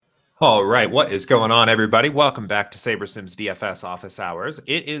All right, what is going on, everybody? Welcome back to SaberSim's DFS office hours.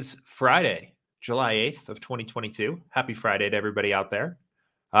 It is Friday, July 8th of 2022. Happy Friday to everybody out there.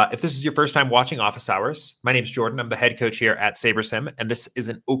 If this is your first time watching office hours, my name's Jordan. I'm the head coach here at SaberSim, and this is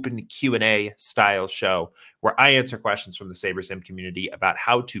an open Q&A style show where I answer questions from the SaberSim community about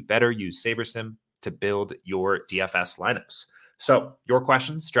how to better use SaberSim to build your DFS lineups. So your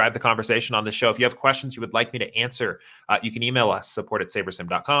questions drive the conversation on this show. If you have questions you would like me to answer, you can email us,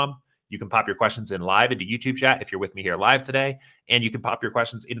 support@sabersim.com. You can pop your questions in live into YouTube chat if you're with me here live today. And you can pop your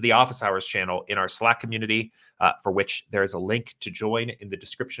questions into the Office Hours channel in our Slack community, for which there is a link to join in the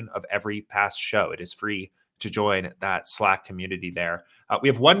description of every past show. It is free to join that Slack community there. We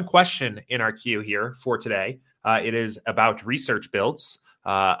have one question in our queue here for today. It is about research builds,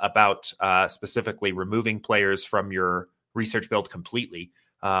 about specifically removing players from your research build completely.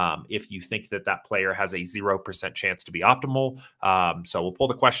 If you think that player has a 0% chance to be optimal. So we'll pull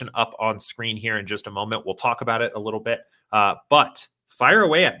the question up on screen here in just a moment. We'll talk about it a little bit, but fire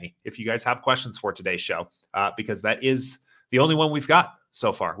away at me if you guys have questions for today's show, because that is the only one we've got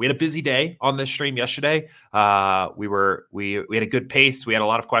so far. We had a busy day on this stream yesterday. We had a good pace. We had a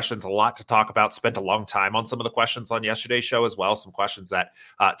lot of questions, a lot to talk about, spent a long time on some of the questions on yesterday's show as well. Some questions that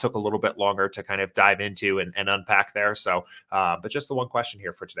took a little bit longer to kind of dive into and unpack there. So, but just the one question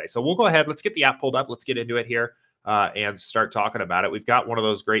here for today. So we'll go ahead. Let's get the app pulled up. Let's get into it here and start talking about it. We've got one of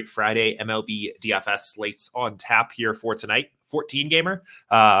those great Friday MLB DFS slates on tap here for tonight. 14 gamer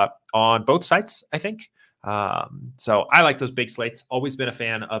on both sites, I think. So I like those big slates. Always been a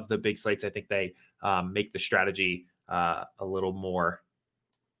fan of the big slates. I think they make the strategy a little more,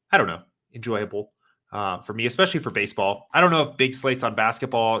 I don't know, enjoyable for me, especially for baseball. I don't know if big slates on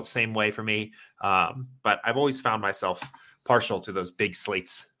basketball, same way for me. But I've always found myself partial to those big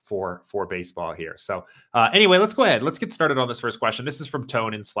slates for baseball here. So anyway, let's go ahead. Let's get started on this first question. This is from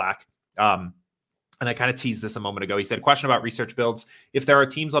Tone in Slack. And I kind of teased this a moment ago. He said, question about research builds. If there are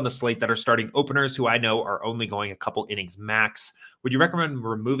teams on the slate that are starting openers who I know are only going a couple innings max, would you recommend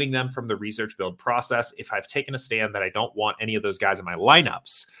removing them from the research build process if I've taken a stand that I don't want any of those guys in my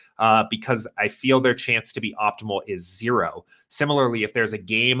lineups because I feel their chance to be optimal is 0? Similarly, if there's a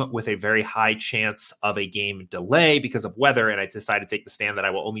game with a very high chance of a game delay because of weather and I decide to take the stand that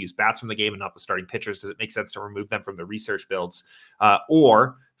I will only use bats from the game and not the starting pitchers, does it make sense to remove them from the research builds?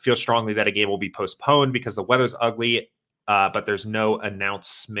 Or feel strongly that a game will be postponed because the weather's ugly, but there's no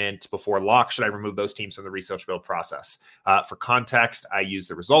announcement before lock. Should I remove those teams from the research build process? For context, I use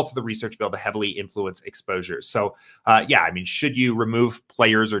the results of the research build to heavily influence exposures. So yeah, I mean, should you remove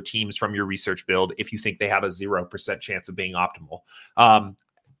players or teams from your research build if you think they have a 0% chance of being optimal?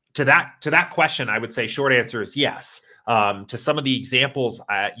 To that question, I would say short answer is yes. To some of the examples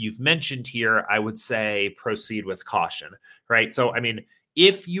you've mentioned here, I would say proceed with caution, right? So, I mean,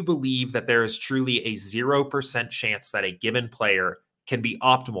 if you believe that there is truly a 0% chance that a given player can be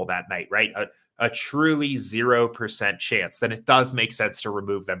optimal that night, right? A truly 0% chance, then it does make sense to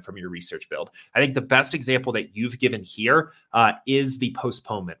remove them from your research build. I think the best example that you've given here is the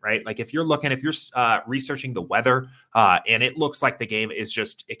postponement, right? Like if you're researching the weather and it looks like the game is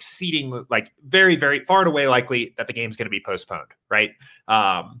just exceeding, like very, very far and away likely that the game's going to be postponed, right?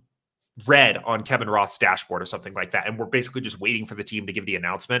 Red on Kevin Roth's dashboard or something like that. And we're basically just waiting for the team to give the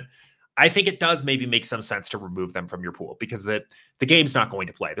announcement. I think it does maybe make some sense to remove them from your pool because the game's not going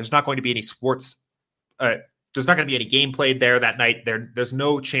to play. There's not going to be any sports. There's not going to be any game played there that night. There's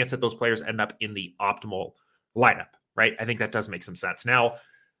no chance that those players end up in the optimal lineup, right? I think that does make some sense. Now,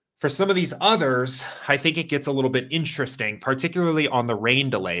 for some of these others, I think it gets a little bit interesting, particularly on the rain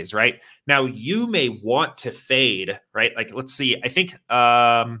delays, right? Now, you may want to fade, right? Like, let's see. I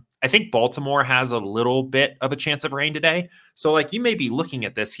think Baltimore has a little bit of a chance of rain today. So like you may be looking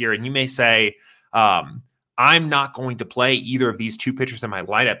at this here and you may say, I'm not going to play either of these two pitchers in my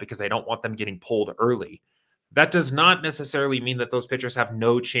lineup because I don't want them getting pulled early. That does not necessarily mean that those pitchers have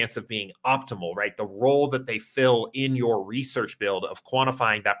no chance of being optimal, right? The role that they fill in your research build of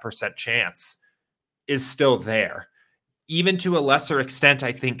quantifying that percent chance is still there. Even to a lesser extent,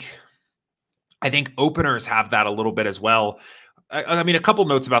 I think openers have that a little bit as well. I mean, a couple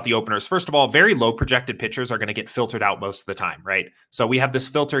notes about the openers. First of all, very low projected pitchers are going to get filtered out most of the time, right? So we have this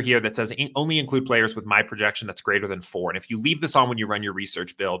filter here that says only include players with my projection that's greater than 4. And if you leave this on when you run your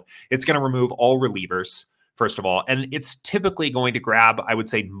research build, it's going to remove all relievers, first of all. And it's typically going to grab, I would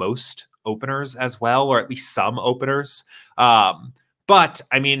say, most openers as well, or at least some openers. But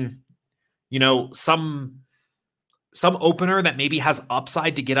I mean, you know, some some opener that maybe has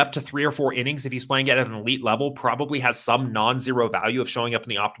upside to get up to 3 or 4 innings if he's playing at an elite level probably has some non-zero value of showing up in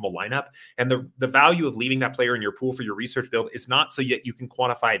the optimal lineup. And the value of leaving that player in your pool for your research build is not so yet you can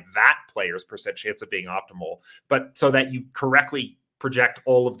quantify that player's percent chance of being optimal, but so that you correctly project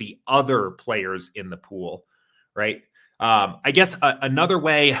all of the other players in the pool, right? I guess another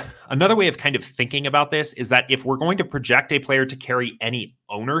way of kind of thinking about this is that if we're going to project a player to carry any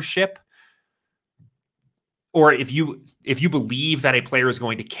ownership, or if you believe that a player is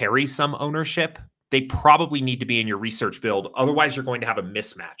going to carry some ownership, they probably need to be in your research build. Otherwise, you're going to have a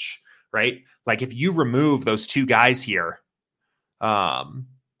mismatch, right? Like if you remove those 2 guys here,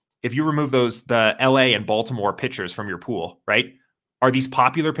 if you remove the LA and Baltimore pitchers from your pool, right? Are these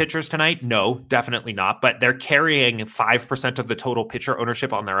popular pitchers tonight? No, definitely not. But they're carrying 5% of the total pitcher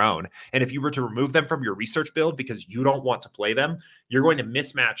ownership on their own. And if you were to remove them from your research build because you don't want to play them, you're going to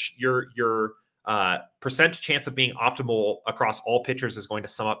mismatch your percent chance of being optimal across all pitchers is going to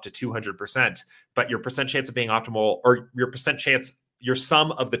sum up to 200%, but your percent chance of being optimal, or your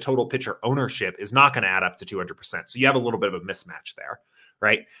sum of the total pitcher ownership is not going to add up to 200%. So you have a little bit of a mismatch there,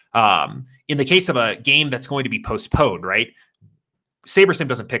 right? In the case of a game that's going to be postponed, right? SaberSim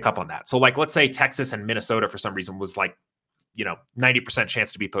doesn't pick up on that. So like, let's say Texas and Minnesota for some reason was like, 90%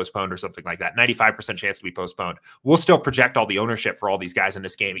 chance to be postponed or something like that, 95% chance to be postponed. We'll still project all the ownership for all these guys in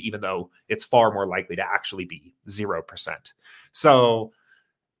this game, even though it's far more likely to actually be 0%. So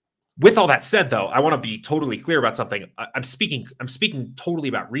with all that said, though, I want to be totally clear about something. I'm speaking totally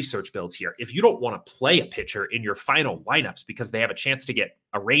about research builds here. If you don't want to play a pitcher in your final lineups because they have a chance to get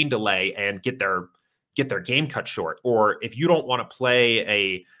a rain delay and get their game cut short, or if you don't want to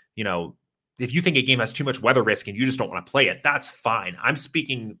play if you think a game has too much weather risk and you just don't want to play it, that's fine. I'm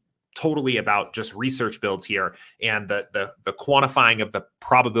speaking totally about just research builds here and the quantifying of the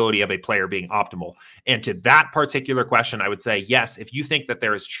probability of a player being optimal. And to that particular question, I would say, yes, if you think that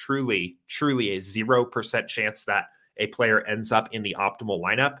there is truly a 0% chance that a player ends up in the optimal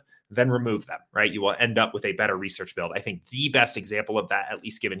lineup, then remove them, right? You will end up with a better research build. I think the best example of that, at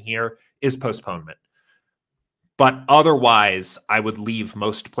least given here, is postponement. But otherwise, I would leave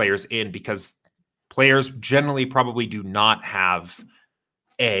most players in because players generally probably do not have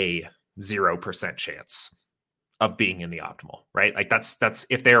a 0% chance of being in the optimal, right? Like that's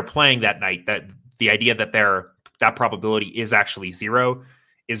if they're playing that night, that the idea that that probability is actually 0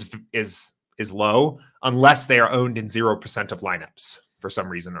 is low unless they are owned in 0% of lineups for some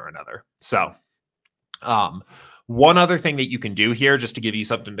reason or another. So, one other thing that you can do here, just to give you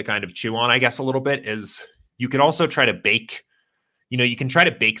something to kind of chew on, I guess, a little bit, is you can also try to bake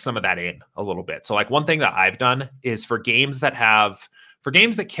some of that in a little bit. So like one thing that I've done is for games that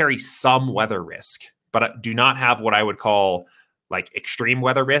carry some weather risk, but do not have what I would call like extreme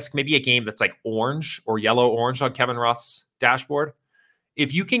weather risk, maybe a game that's like orange or yellow-orange on Kevin Roth's dashboard.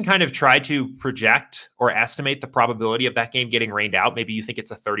 If you can kind of try to project or estimate the probability of that game getting rained out, maybe you think it's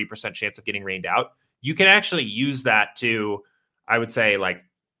a 30% chance of getting rained out, you can actually use that to, I would say, like,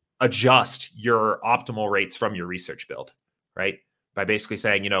 adjust your optimal rates from your research build, right? By basically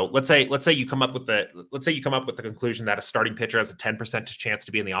saying, let's say you come up with the conclusion that a starting pitcher has a 10% chance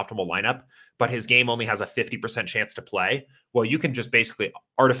to be in the optimal lineup, but his game only has a 50% chance to play. Well, you can just basically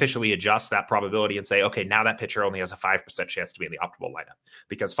artificially adjust that probability and say, okay, now that pitcher only has a 5% chance to be in the optimal lineup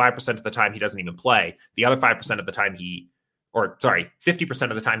because 5% of the time he doesn't even play. The other 5% of the time 50%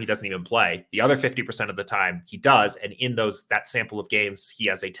 of the time he doesn't even play. The other 50% of the time he does. And in that sample of games, he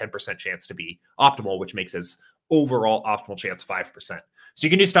has a 10% chance to be optimal, which makes his overall optimal chance 5%. So you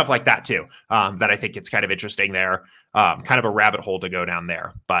can do stuff like that too. That I think it's kind of interesting there. Kind of a rabbit hole to go down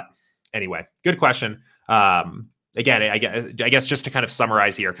there. But anyway, good question. Again, I guess just to kind of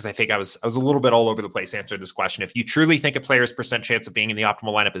summarize here, because I think I was a little bit all over the place answering this question. If you truly think a player's percent chance of being in the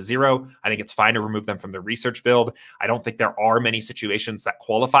optimal lineup is 0, I think it's fine to remove them from the research build. I don't think there are many situations that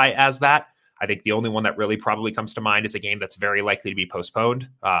qualify as that. I think the only one that really probably comes to mind is a game that's very likely to be postponed,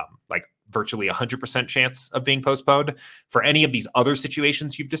 like virtually 100% chance of being postponed. For any of these other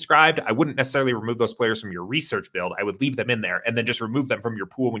situations you've described, I wouldn't necessarily remove those players from your research build. I would leave them in there and then just remove them from your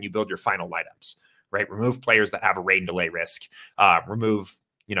pool when you build your final lineups. Right? Remove players that have a rain delay risk. Remove,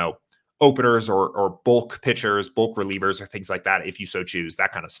 openers or bulk pitchers, bulk relievers, or things like that if you so choose,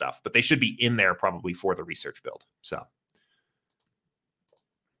 that kind of stuff. But they should be in there probably for the research build. So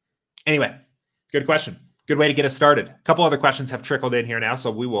anyway, good question. Good way to get us started. A couple other questions have trickled in here now,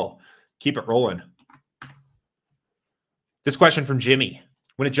 so we will keep it rolling. This question from Jimmy.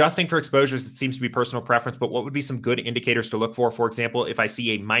 When adjusting for exposures, it seems to be personal preference, but what would be some good indicators to look for? For example, if I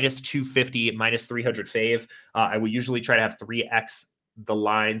see a minus 250, minus 300 fave, I will usually try to have 3x the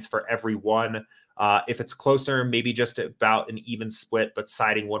lines for every one. If it's closer, maybe just about an even split, but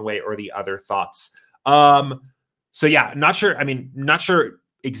siding one way or the other. Thoughts? So yeah, not sure. I mean, not sure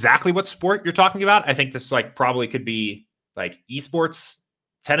exactly what sport you're talking about. I think this like probably could be like esports,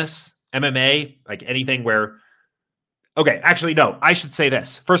 tennis, MMA, like anything where. Okay, actually, no, I should say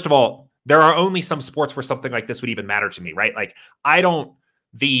this. First of all, there are only some sports where something like this would even matter to me, right? Like I don't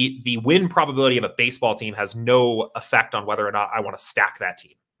the win probability of a baseball team has no effect on whether or not I want to stack that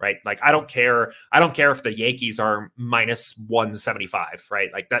team, right? Like I don't care if the Yankees are minus 175, right?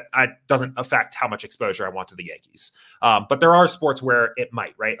 Like that doesn't affect how much exposure I want to the Yankees. But there are sports where it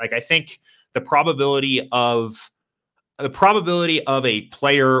might, right? Like I think the probability of a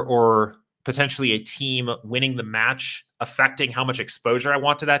player or potentially a team winning the match affecting how much exposure I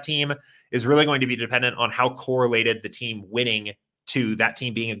want to that team is really going to be dependent on how correlated the team winning to that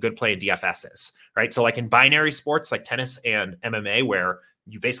team being a good play in DFS is, right? So like in binary sports like tennis and MMA, where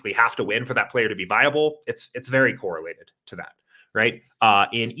you basically have to win for that player to be viable, it's very correlated to that, right?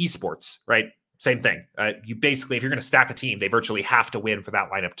 In esports, right? Same thing. You basically, if you're going to stack a team, they virtually have to win for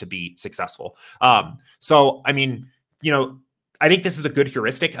that lineup to be successful. So, I mean, I think this is a good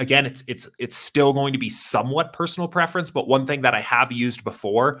heuristic. Again, it's still going to be somewhat personal preference, but one thing that I have used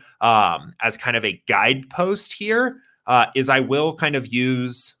before as kind of a guidepost here is I will just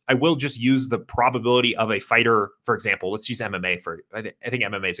use the probability of a fighter. For example, let's use MMA I think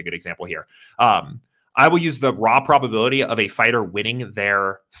MMA is a good example here. I will use the raw probability of a fighter winning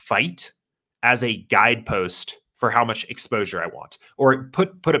their fight as a guidepost for how much exposure I want, or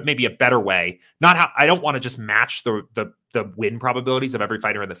put it maybe a better way. I don't want to just match the win probabilities of every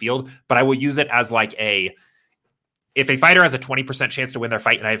fighter in the field, but I will use it as like if a fighter has a 20% chance to win their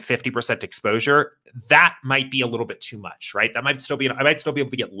fight and I have 50% exposure, that might be a little bit too much, right? I might still be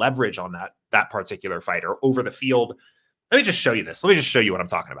able to get leverage on that particular fighter over the field. Let me just show you this. Let me just show you what I'm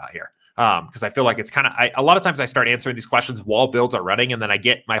talking about here. Because I feel like it's kind of, a lot of times I start answering these questions while builds are running, and then I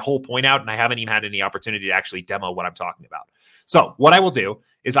get my whole point out, and I haven't even had any opportunity to actually demo what I'm talking about. So what I will do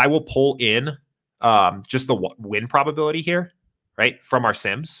is I will pull in just the win probability here, right, from our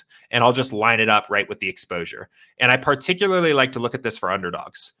sims, and I'll just line it up right with the exposure. And I particularly like to look at this for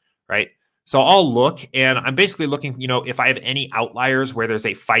underdogs, right? So I'll look, and I'm basically looking, if I have any outliers where there's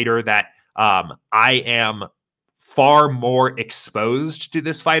a fighter that I am far more exposed to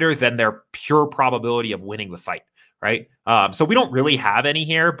this fighter than their pure probability of winning the fight, right? So we don't really have any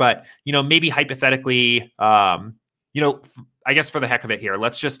here, but maybe hypothetically, I guess for the heck of it here,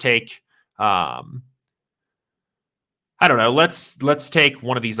 let's just take, I don't know, let's take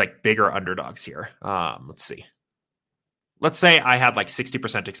one of these like bigger underdogs here. Let's see. Let's say I had like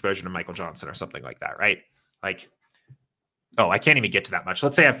 60% exposure to Michael Johnson or something like that, right? Like, oh, I can't even get to that much.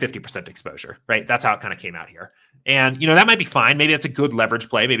 Let's say I have 50% exposure, right? That's how it kind of came out here. And, that might be fine. Maybe that's a good leverage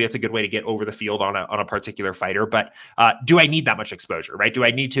play. Maybe it's a good way to get over the field on a particular fighter. But do I need that much exposure, right? Do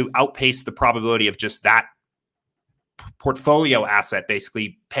I need to outpace the probability of just that portfolio asset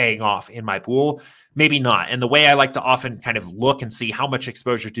basically paying off in my pool? Maybe not. And the way I like to often kind of look and see how much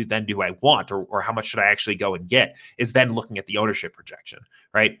exposure do I want, or how much should I actually go and get, is then looking at the ownership projection,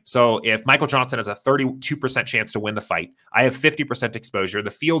 right? So if Michael Johnson has a 32% chance to win the fight, I have 50% exposure.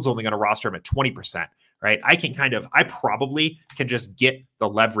 The field's only going to roster him at 20%, right? I probably can just get the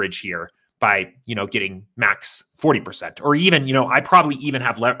leverage here by, getting max 40%, or even, I probably even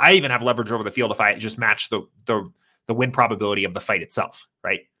have leverage over the field if I just match the win probability of the fight itself,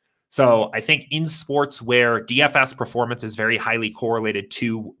 right? So I think in sports where DFS performance is very highly correlated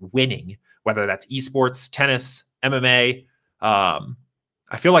to winning, whether that's esports, tennis, MMA,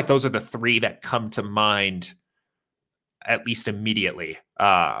 I feel like those are the three that come to mind at least immediately.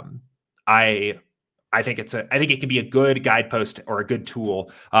 I think it can be a good guidepost or a good tool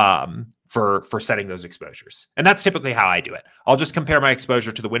for setting those exposures. And that's typically how I do it. I'll just compare my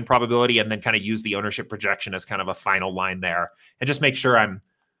exposure to the win probability and then kind of use the ownership projection as kind of a final line there, and just make sure I'm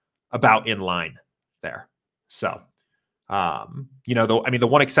about in line there. So, the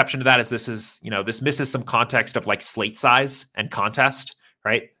one exception to that is this misses some context of like slate size and contest,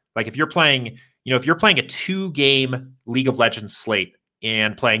 right? Like if you're playing a 2-game League of Legends slate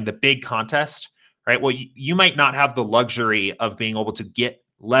and playing the big contest, right? Well, you might not have the luxury of being able to get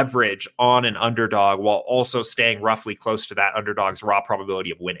leverage on an underdog while also staying roughly close to that underdog's raw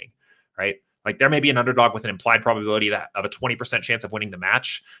probability of winning, right? Like there may be an underdog with an implied probability of a 20% chance of winning the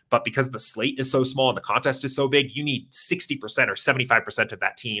match, but because the slate is so small and the contest is so big, you need 60% or 75% of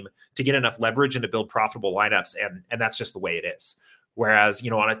that team to get enough leverage and to build profitable lineups, and that's just the way it is. Whereas,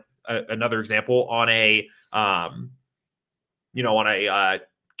 on another example, on a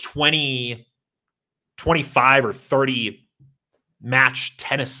 20, 25 or 30 match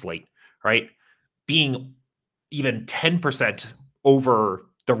tennis slate, right? Being even 10% over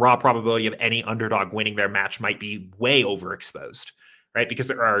the raw probability of any underdog winning their match might be way overexposed, right? Because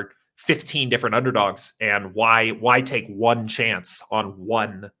there are 15 different underdogs, and why take one chance on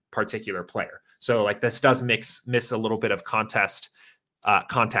one particular player? So like this does miss a little bit of context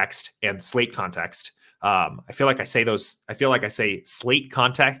and slate context. I feel like I say slate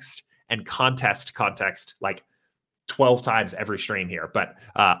context and contest context like 12 times every stream here, but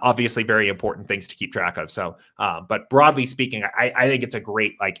obviously very important things to keep track of. So, but broadly speaking, I think it's a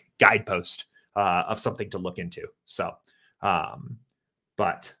great like guidepost of something to look into. So,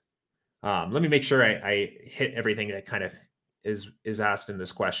 but let me make sure I hit everything that kind of is asked in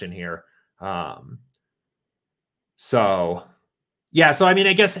this question here. So I mean,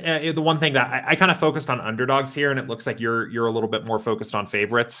 I guess the one thing that I kind of focused on underdogs here, and it looks like you're a little bit more focused on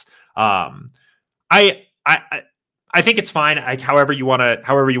favorites. I think it's fine. Like however you want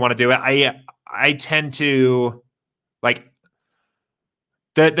to do it. I tend to like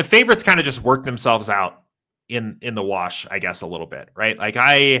the favorites kind of just work themselves out in the wash, I guess, a little bit, right? Like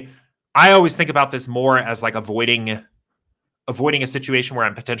I always think about this more as like avoiding a situation where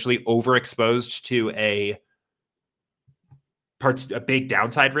I'm potentially overexposed to a big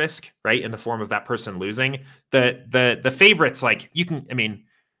downside risk, right? In the form of that person losing. The favorites, like the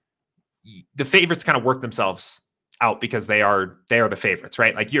favorites kind of work themselves out because they are the favorites,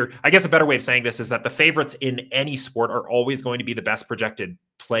 right? Like I guess a better way of saying this is that the favorites in any sport are always going to be the best projected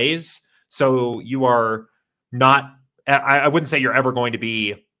plays. So you are not, I wouldn't say you're ever going to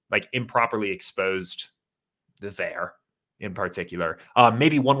be like improperly exposed there in particular.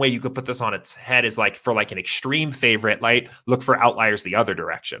 Maybe one way you could put this on its head is like for like an extreme favorite, like look for outliers the other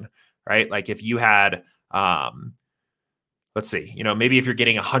direction, right? Like if you had, let's see, maybe if you're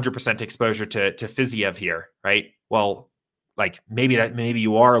getting 100% exposure to Fiziev here, right? Well, like maybe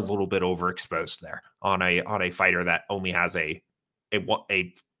you are a little bit overexposed there on a fighter that only has a 2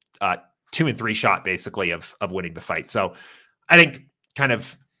 and 3 shot basically of winning the fight. So I think kind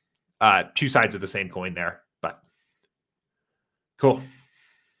of two sides of the same coin there, but cool.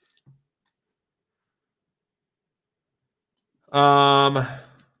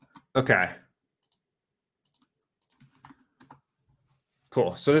 Okay.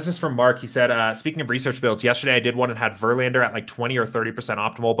 Cool. So this is from Mark. He said, speaking of research builds, yesterday I did one and had Verlander at like 20 or 30%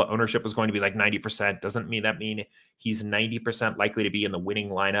 optimal, but ownership was going to be like 90%. Doesn't mean he's 90% likely to be in the winning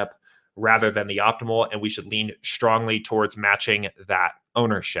lineup rather than the optimal, and we should lean strongly towards matching that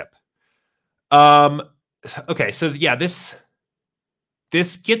ownership. Okay. So yeah, this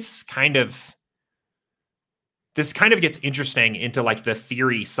kind of gets interesting into like the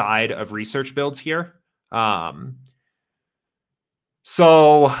theory side of research builds here.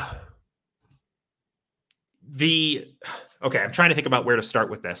 So I'm trying to think about where to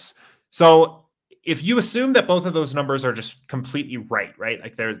start with this. So if you assume that both of those numbers are just completely right?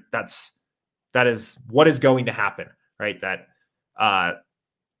 Like that is what is going to happen, right? That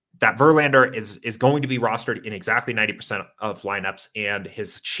Verlander is going to be rostered in exactly 90% of lineups, and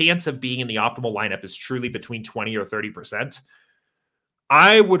his chance of being in the optimal lineup is truly between 20 or 30%.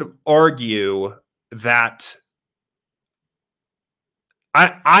 I would argue that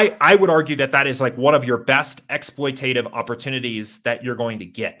I would argue that is like one of your best exploitative opportunities that you're going to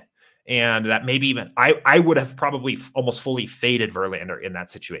get. And that maybe even I would have probably almost fully faded Verlander in that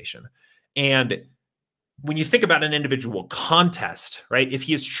situation. And when you think about an individual contest, right, if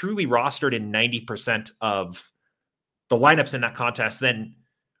he is truly rostered in 90% of the lineups in that contest, then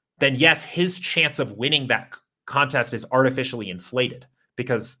yes, his chance of winning that contest is artificially inflated,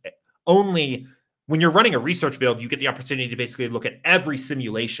 because only when you're running a research build, you get the opportunity to basically look at every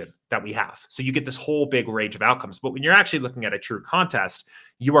simulation that we have. So you get this whole big range of outcomes. But when you're actually looking at a true contest,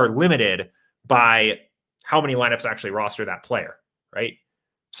 you are limited by how many lineups actually roster that player, right?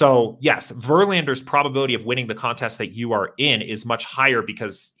 So yes, Verlander's probability of winning the contest that you are in is much higher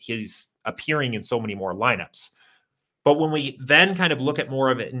because he's appearing in so many more lineups. But when we then kind of look at more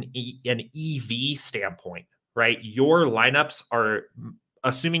of an EV standpoint, right? Your lineups are,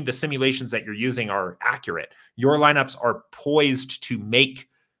 assuming the simulations that you're using are accurate, your lineups are poised to make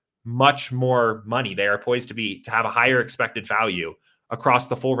much more money. They are poised to have a higher expected value across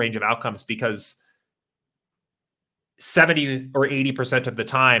the full range of outcomes, because 70 or 80% of the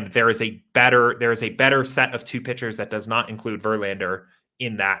time, there is a better set of two pitchers that does not include Verlander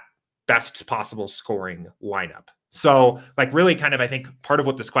in that best possible scoring lineup. So like really kind of, I think part of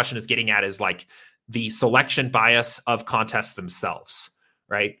what this question is getting at is like the selection bias of contests themselves,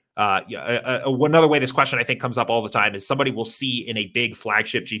 right? Another way this question I think comes up all the time is somebody will see in a big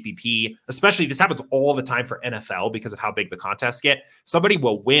flagship GPP, especially this happens all the time for NFL because of how big the contests get. Somebody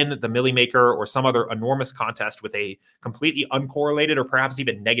will win the Millie Maker or some other enormous contest with a completely uncorrelated or perhaps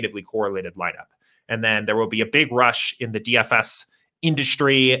even negatively correlated lineup. And then there will be a big rush in the DFS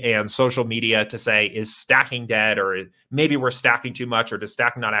industry and social media to say, is stacking dead, or maybe we're stacking too much, or does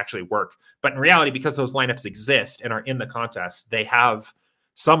stacking not actually work? But in reality, because those lineups exist and are in the contest, they have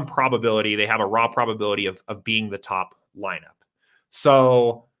some probability, they have a raw probability of being the top lineup.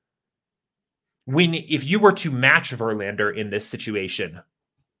 So if you were to match Verlander in this situation,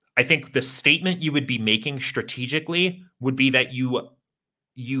 I think the statement you would be making strategically would be that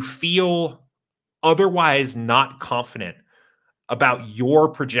you feel otherwise not confident about your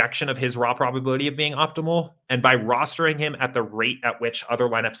projection of his raw probability of being optimal. And by rostering him at the rate at which other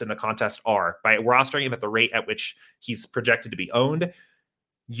lineups in the contest are, by rostering him at the rate at which he's projected to be owned,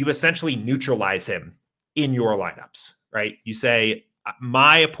 you essentially neutralize him in your lineups, right? You say,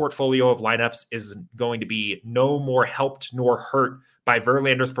 my portfolio of lineups is going to be no more helped nor hurt by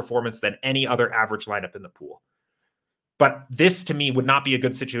Verlander's performance than any other average lineup in the pool. But this, to me, would not be a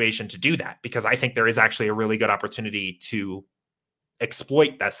good situation to do that, because I think there is actually a really good opportunity to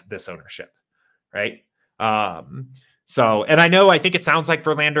exploit this ownership, right? And I think it sounds like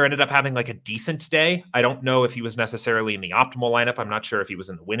Verlander ended up having like a decent day. I don't know if he was necessarily in the optimal lineup. I'm not sure if he was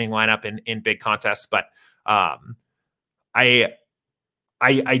in the winning lineup in big contests, but I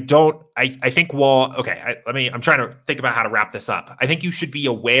think, well, okay, I'm trying to think about how to wrap this up. I think you should be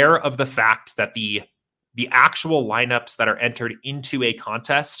aware of the fact that the actual lineups that are entered into a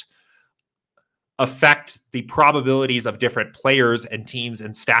contest affect the probabilities of different players and teams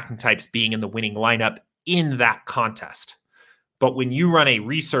and stacking types being in the winning lineup in that contest. But when you run a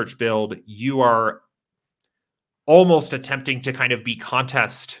research build, you are almost attempting to kind of be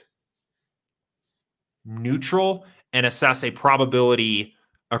contest neutral and assess a probability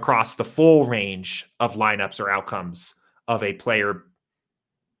across the full range of lineups or outcomes of a player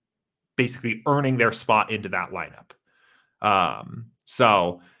basically earning their spot into that lineup.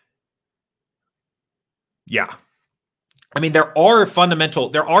 Yeah. I mean, there are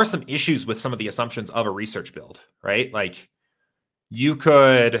some issues with some of the assumptions of a research build, right? Like you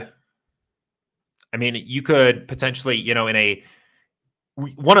could potentially,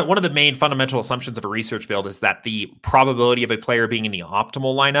 one of the main fundamental assumptions of a research build is that the probability of a player being in the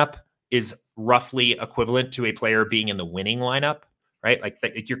optimal lineup is roughly equivalent to a player being in the winning lineup, right? Like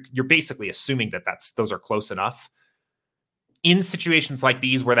you're basically assuming that those are close enough. In situations like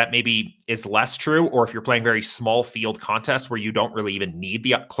these where that maybe is less true, or if you're playing very small field contests where you don't really even need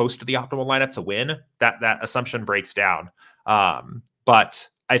the close to the optimal lineup to win, that assumption breaks down. But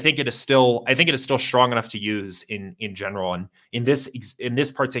I think it is still strong enough to use in general. And in this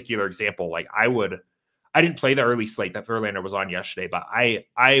particular example, like I didn't play the early slate that Verlander was on yesterday, but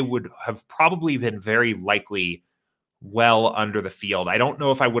I would have probably been very likely well under the field. I don't know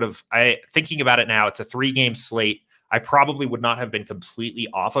if I would have. Thinking about it now, it's a 3-game slate. I probably would not have been completely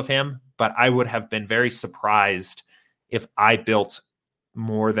off of him, but I would have been very surprised if I built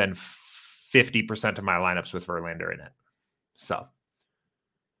more than 50% of my lineups with Verlander in it. So,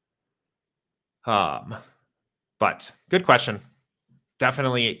 but good question.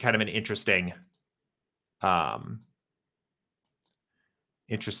 Definitely kind of an interesting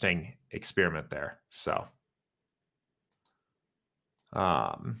experiment there. So,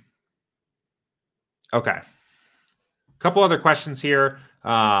 okay. Couple other questions here.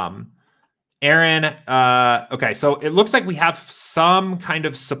 Aaron, okay, so it looks like we have some kind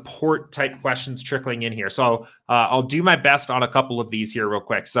of support type questions trickling in here. So I'll do my best on a couple of these here real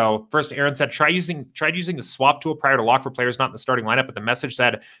quick. So first, Aaron said, tried using the swap tool prior to lock for players not in the starting lineup, but the message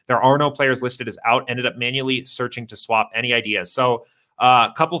said there are no players listed as out. Ended up manually searching to swap. Any ideas? So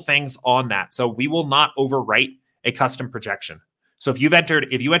a couple things on that. So we will not overwrite a custom projection. So if you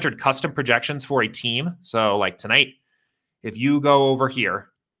entered custom projections for a team, so like tonight, if you go over here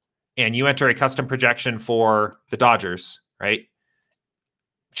and you enter a custom projection for the Dodgers, right?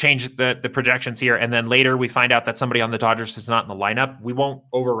 Change the projections here, and then later we find out that somebody on the Dodgers is not in the lineup, we won't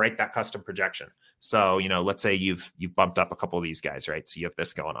overwrite that custom projection. So, let's say you've bumped up a couple of these guys, right? So you have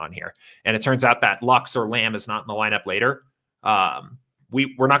this going on here, and it turns out that Lux or Lamb is not in the lineup later.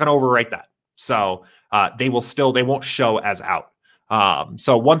 We're not going to overwrite that. So they won't show as out.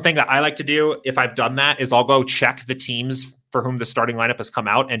 So one thing that I like to do if I've done that is I'll go check the teams for whom the starting lineup has come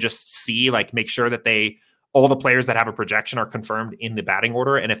out and just see, make sure that all the players that have a projection are confirmed in the batting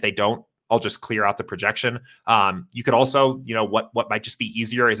order. And if they don't, I'll just clear out the projection. You could also, what might just be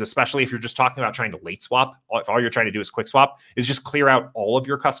easier is, especially if you're just talking about trying to late swap, if all you're trying to do is quick swap, is just clear out all of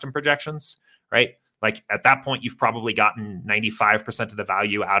your custom projections, right? Like at that point, you've probably gotten 95% of the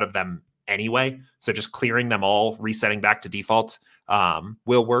value out of them anyway. So just clearing them all, resetting back to default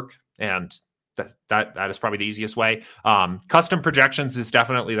will work. And that is probably the easiest way. Custom projections is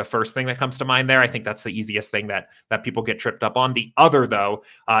definitely the first thing that comes to mind there. I think that's the easiest thing that people get tripped up on. The other, though,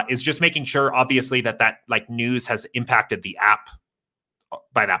 is just making sure, obviously, that like news has impacted the app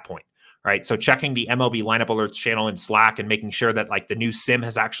by that point, right? So checking the MLB lineup alerts channel in Slack and making sure that like the new sim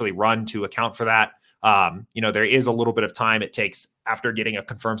has actually run to account for that. There is a little bit of time it takes after getting a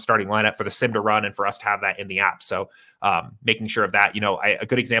confirmed starting lineup for the sim to run and for us to have that in the app. So making sure of that, a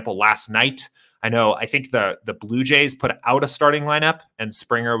good example last night, I think the Blue Jays put out a starting lineup and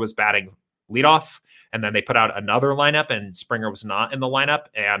Springer was batting leadoff. And then they put out another lineup and Springer was not in the lineup.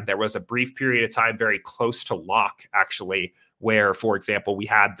 And there was a brief period of time very close to lock, actually, where, for example, we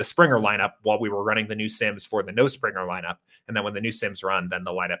had the Springer lineup while we were running the new sims for the no Springer lineup. And then when the new sims run, then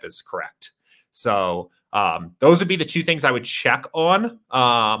the lineup is correct. So those would be the two things I would check on.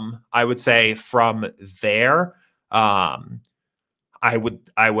 I would say from there, I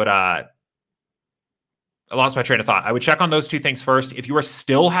lost my train of thought. I would check on those two things first. If you are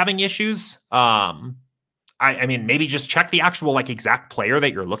still having issues, I mean, maybe just check the actual like exact player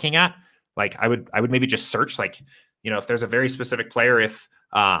that you're looking at. Like I would maybe just search like, if there's a very specific player, if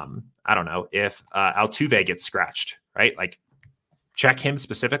if Altuve gets scratched, right? Like check him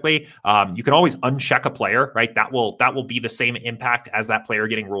specifically. You can always uncheck a player, right? That will be the same impact as that player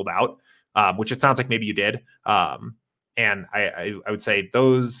getting ruled out, which it sounds like maybe you did. And I would say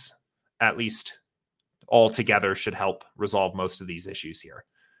those at least all together should help resolve most of these issues here.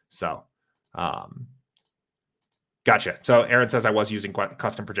 So, gotcha. So Aaron says I was using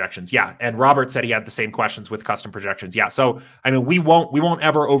custom projections. Yeah. And Robert said he had the same questions with custom projections. Yeah. So, I mean, we won't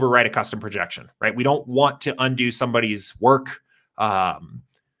ever overwrite a custom projection, right? We don't want to undo somebody's work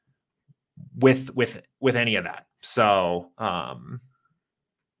with any of that. So,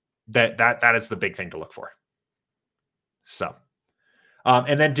 that is the big thing to look for. So,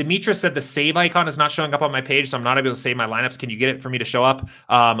 and then Demetra said the save icon is not showing up on my page, so I'm not able to save my lineups. Can you get it for me to show up?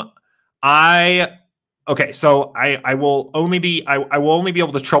 Okay, so I will only be able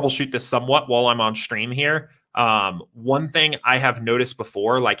to troubleshoot this somewhat while I'm on stream here. One thing I have noticed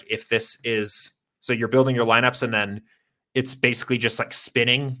before, like if this is, so you're building your lineups and then it's basically just like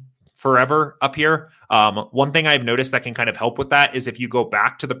spinning forever up here. One thing I've noticed that can kind of help with that is if you go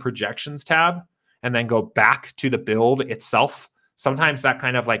back to the projections tab and then go back to the build itself, sometimes that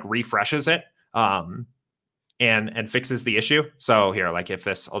kind of like refreshes it and fixes the issue. So here, like if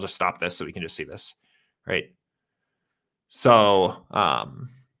this, I'll just stop this so we can just see this, right? So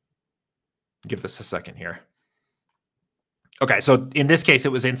give this a second here. Okay, so in this case,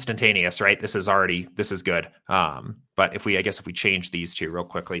 it was instantaneous, right? This is good. But if we change these two real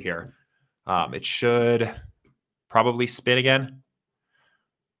quickly here, it should probably spin again.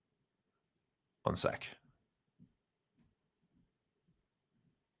 One sec.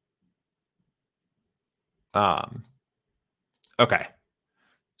 Okay.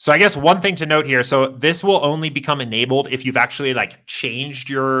 So I guess one thing to note here, so this will only become enabled if you've actually changed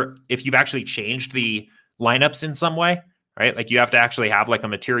the lineups in some way, right? Like you have to actually have like a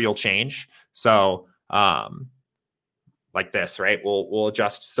material change. So, like this, right? We'll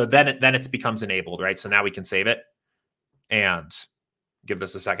adjust. So then it becomes enabled, right? So now we can save it and give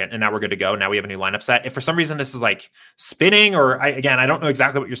this a second. And now we're good to go. Now we have a new lineup set. If for some reason this is like spinning, or I don't know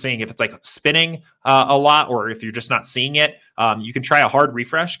exactly what you're seeing. If it's like spinning a lot, or if you're just not seeing it, you can try a hard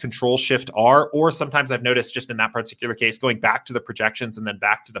refresh, Control-Shift-R, or sometimes I've noticed just in that particular case, going back to the projections and then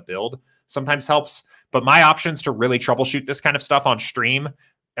back to the build sometimes helps. But my options to really troubleshoot this kind of stuff on stream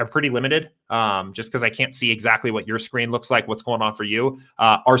are pretty limited, just because I can't see exactly what your screen looks like, what's going on for you.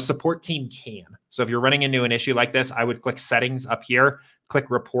 Our support team can. So if you're running into an issue like this, I would click settings up here, click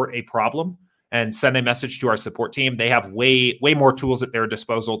report a problem, and send a message to our support team. They have way more tools at their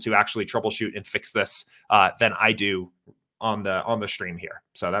disposal to actually troubleshoot and fix this than I do on the stream here.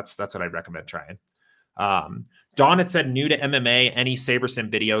 So that's what I'd recommend trying. Dawn had said new to MMA, any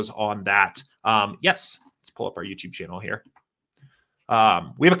SaberSim videos on that? Yes, let's pull up our YouTube channel here.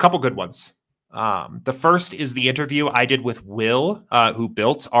 We have a couple good ones. The first is the interview I did with Will, who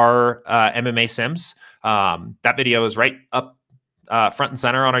built our MMA sims. That video is right up front and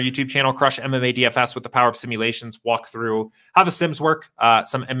center on our YouTube channel, Crush MMA DFS with the Power of Simulations, walk through how the sims work,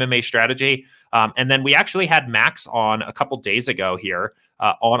 some MMA strategy. And then we actually had Max on a couple days ago here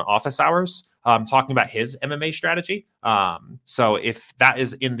on Office Hours. talking about his MMA strategy. So if that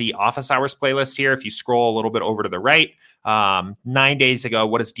is in the office hours playlist here, if you scroll a little bit over to the right, 9 days ago,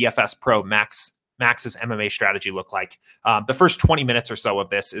 what does DFS Pro Max's MMA strategy look like? The first 20 minutes or so of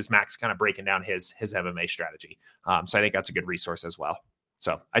this is Max kind of breaking down his MMA strategy. So I think that's a good resource as well.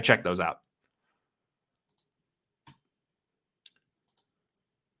 So I checked those out.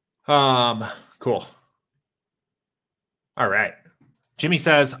 Cool. All right. Jimmy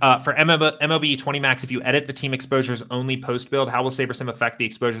says, for MLB 20 max, if you edit the team exposures only post build, how will SaberSim affect the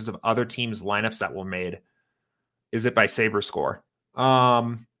exposures of other teams' lineups that were made? Is it by Saber score?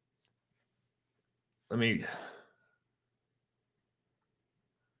 Let me.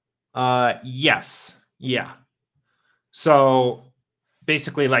 Yes. Yeah. So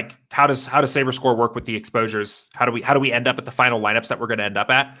basically, like, how does Saber score work with the exposures? How do we end up at the final lineups that we're going to end up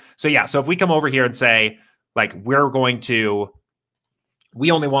at? So yeah. So if we come over here and say, like, we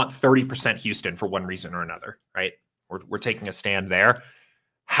only want 30% Houston for one reason or another, right? We're taking a stand there.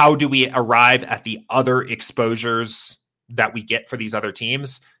 How do we arrive at the other exposures that we get for these other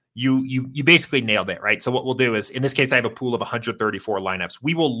teams? You basically nailed it, right? So what we'll do is, in this case, I have a pool of 134 lineups.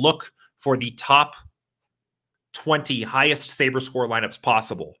 We will look for the top 20 highest Saber score lineups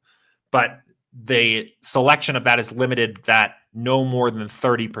possible, but the selection of that is limited, that no more than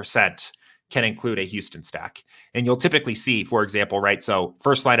 30% can include a Houston stack. And you'll typically see, for example, right? So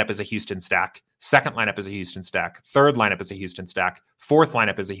first lineup is a Houston stack. Second lineup is a Houston stack. Third lineup is a Houston stack. Fourth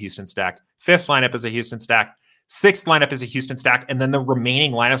lineup is a Houston stack. Fifth lineup is a Houston stack. Sixth lineup is a Houston stack. And then the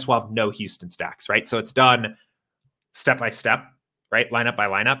remaining lineups will have no Houston stacks, right? So it's done step by step, right? Lineup by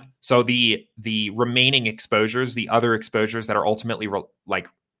lineup. So the remaining exposures, the other exposures that are ultimately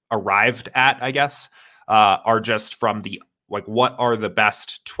arrived at, I guess, are just from the, like, what are the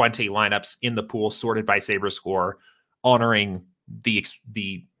best 20 lineups in the pool sorted by Saber score, honoring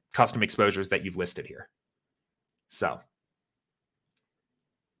the custom exposures that you've listed here. So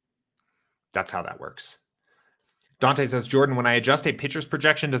that's how that works. Dante says, Jordan, when I adjust a pitcher's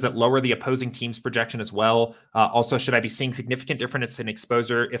projection, does it lower the opposing team's projection as well? Also, should I be seeing significant difference in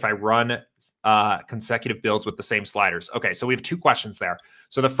exposure if I run consecutive builds with the same sliders? Okay, so we have two questions there.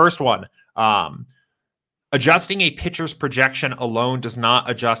 So the first one, adjusting a pitcher's projection alone does not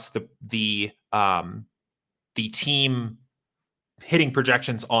adjust the team hitting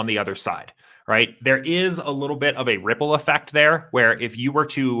projections on the other side, right? There is a little bit of a ripple effect there, where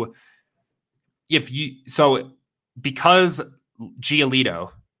because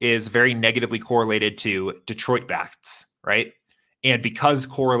Giolito is very negatively correlated to Detroit bats, right? And because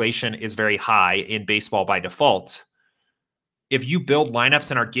correlation is very high in baseball by default, if you build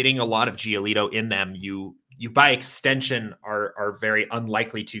lineups and are getting a lot of Giolito in them, you by extension are very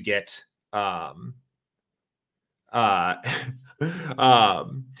unlikely to get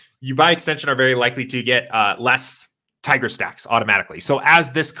you by extension are very likely to get less Tiger stacks automatically. So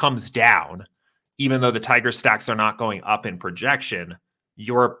as this comes down, even though the Tiger stacks are not going up in projection,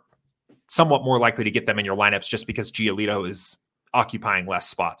 you're somewhat more likely to get them in your lineups just because Giolito is occupying less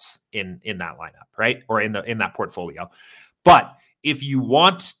spots in that lineup, right? Or in that portfolio. But if you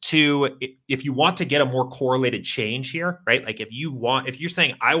want to get a more correlated change here, right? Like if you're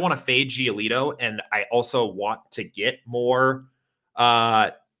saying, I want to fade Giolito and I also want to get more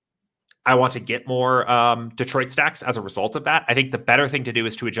Detroit stacks as a result of that, I think the better thing to do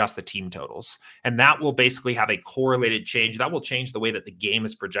is to adjust the team totals. And that will basically have a correlated change. That will change the way that the game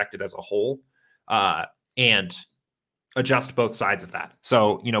is projected as a whole, and adjust both sides of that.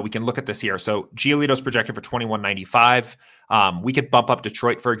 So, we can look at this here. So Giolito's projected for 21.95. We could bump up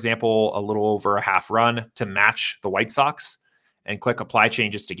Detroit, for example, a little over a half run to match the White Sox and click apply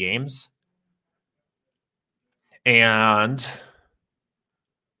changes to games. And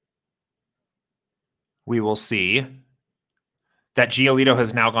we will see that Giolito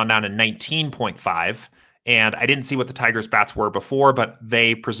has now gone down to 19.5. And I didn't see what the Tigers' bats were before, but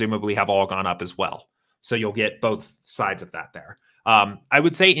they presumably have all gone up as well. So you'll get both sides of that there. I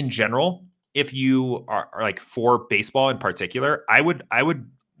would say in general, if you are like for baseball in particular, I would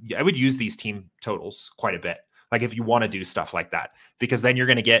use these team totals quite a bit. Like if you want to do stuff like that, because then you're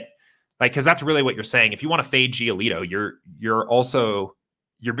going to get because that's really what you're saying. If you want to fade Giolito, you're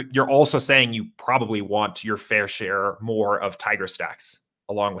also saying you probably want your fair share more of Tiger stacks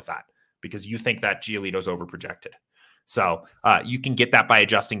along with that, because you think that Giolito's overprojected. So you can get that by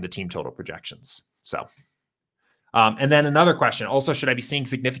adjusting the team total projections. So, and then another question also, should I be seeing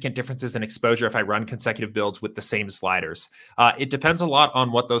significant differences in exposure if I run consecutive builds with the same sliders? It depends a lot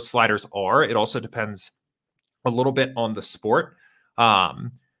on what those sliders are. It also depends a little bit on the sport.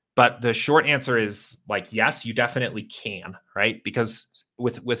 But the short answer is like, yes, you definitely can, right? Because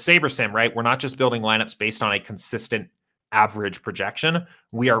with SaberSim, right, we're not just building lineups based on a consistent average projection.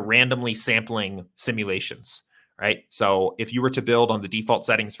 We are randomly sampling simulations, right? So if you were to build on the default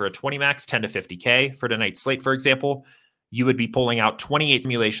settings for a 20 max, 10 to 50K for tonight's slate, for example, you would be pulling out 28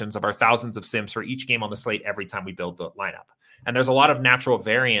 simulations of our thousands of sims for each game on the slate every time we build the lineup. And there's a lot of natural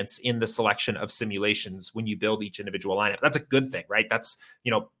variance in the selection of simulations when you build each individual lineup. That's a good thing, right? That's,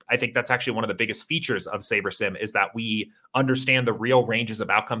 I think that's actually one of the biggest features of SaberSim is that we understand the real ranges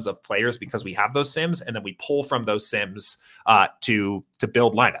of outcomes of players because we have those sims, and then we pull from those sims to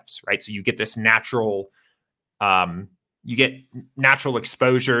build lineups, right? So you get this natural, you get natural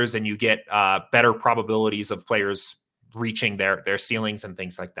exposures, and you get better probabilities of players reaching their ceilings and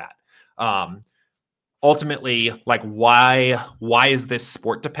things like that. Ultimately, like why is this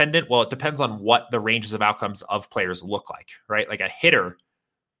sport dependent? Well, it depends on what the ranges of outcomes of players look like, right? Like a hitter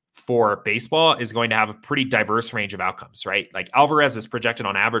for baseball is going to have a pretty diverse range of outcomes, right? Like Alvarez is projected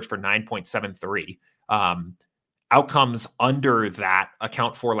on average for 9.73. Outcomes under that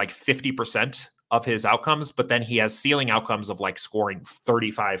account for like 50% of his outcomes, but then he has ceiling outcomes of like scoring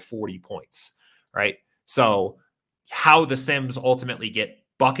 35, 40 points, right? So how the sims ultimately get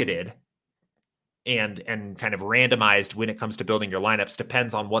bucketed and kind of randomized when it comes to building your lineups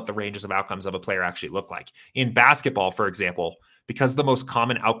depends on what the ranges of outcomes of a player actually look like. In basketball, for example, because the most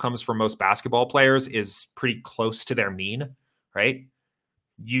common outcomes for most basketball players is pretty close to their mean, right?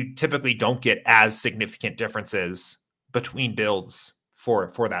 You typically don't get as significant differences between builds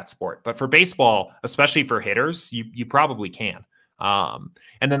for that sport. But for baseball, especially for hitters, you probably can.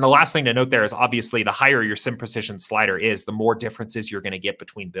 And then the last thing to note there is obviously the higher your sim precision slider is, the more differences you're going to get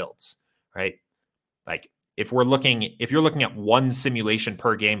between builds, right? Like if you're looking at one simulation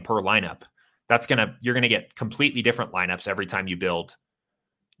per game per lineup, you're going to get completely different lineups every time you build,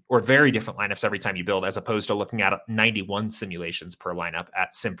 or very different lineups every time you build, as opposed to looking at 91 simulations per lineup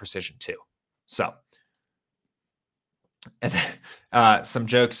at Sim Precision 2. So, and some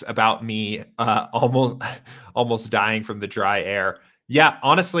jokes about me almost dying from the dry air. Yeah,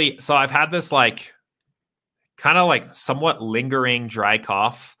 honestly, so I've had this like kind of like somewhat lingering dry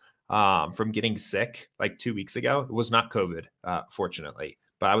cough from getting sick like 2 weeks ago. It was not COVID, fortunately,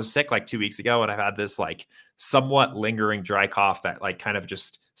 but I was sick like 2 weeks ago, and I've had this like somewhat lingering dry cough that like kind of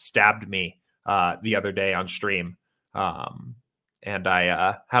just stabbed me the other day on stream. And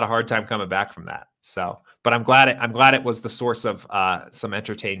I had a hard time coming back from that. So, but I'm glad it was the source of some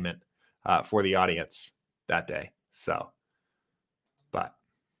entertainment for the audience that day. So, but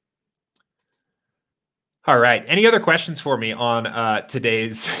all right. Any other questions for me on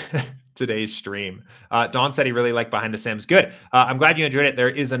today's stream? Don said he really liked Behind the Sims. Good. I'm glad you enjoyed it.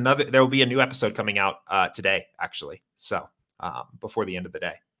 There will be a new episode coming out today, actually. So before the end of the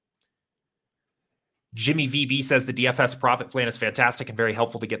day. Jimmy VB says the DFS profit plan is fantastic and very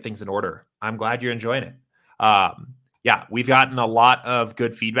helpful to get things in order. I'm glad you're enjoying it. Yeah, we've gotten a lot of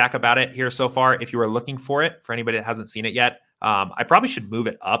good feedback about it here so far. If you are looking for it, for anybody that hasn't seen it yet, I probably should move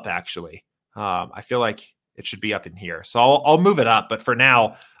it up, actually. I feel like it should be up in here. So I'll move it up. But for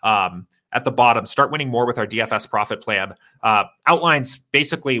now, at the bottom, Start Winning More with Our DFS Profit Plan outlines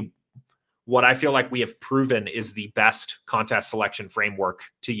basically what I feel like we have proven is the best contest selection framework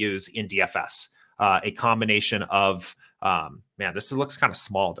to use in DFS. A combination of, man, this looks kind of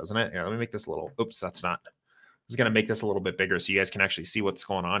small, doesn't it? Here, let me make this a little, oops, that's not, I was going to make this a little bit bigger so you guys can actually see what's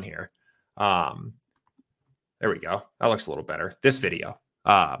going on here. There we go. That looks a little better. This video.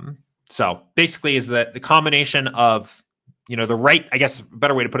 So basically is that the combination of, the right, I guess, a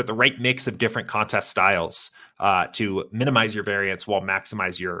better way to put it, the right mix of different contest styles to minimize your variance while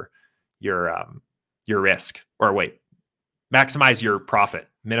maximize your risk, or wait, maximize your profit,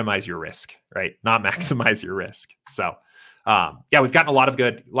 minimize your risk, right? Not maximize your risk. So, yeah, we've gotten a lot of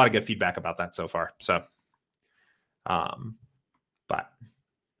good feedback about that so far. So, but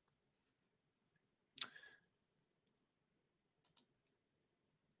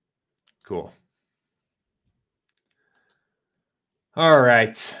cool. All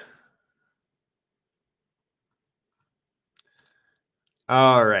right.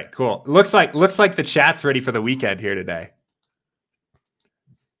 All right, cool. Looks like the chat's ready for the weekend here today.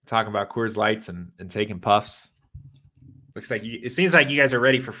 Talking about Coors Lights and taking puffs. It seems like you guys are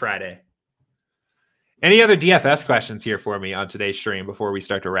ready for Friday. Any other DFS questions here for me on today's stream before we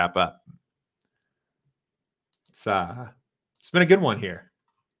start to wrap up? It's been a good one here.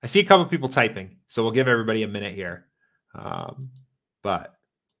 I see a couple people typing, so we'll give everybody a minute here. But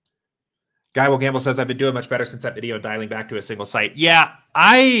Guy Will Gamble says, I've been doing much better since that video, dialing back to a single site. Yeah,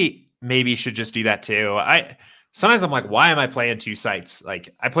 I maybe should just do that too. sometimes I'm like, why am I playing two sites?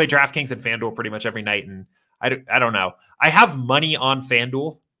 Like I play DraftKings and FanDuel pretty much every night, and I don't know. I have money on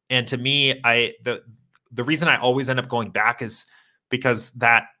FanDuel, and to me, the reason I always end up going back is because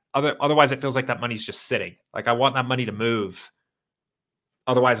otherwise it feels like that money's just sitting. Like I want that money to move.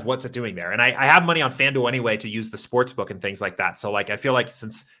 Otherwise, what's it doing there? And I have money on FanDuel anyway to use the sports book and things like that. So like I feel like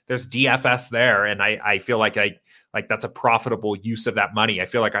since there's DFS there, and I feel like that's a profitable use of that money, I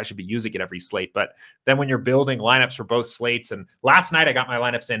feel like I should be using it every slate. But then when you're building lineups for both slates, and last night I got my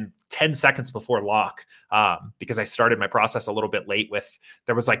lineups in 10 seconds before lock because I started my process a little bit late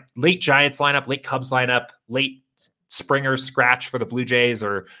there was like late Giants lineup, late Cubs lineup, late Springer scratch for the Blue Jays,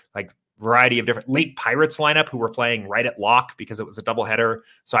 or like variety of different late Pirates lineup who were playing right at lock because it was a doubleheader.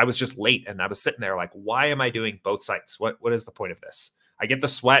 So I was just late, and I was sitting there like, why am I doing both sites? What is the point of this? I get the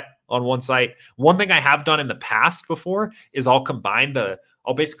sweat on one site. One thing I have done in the past before is I'll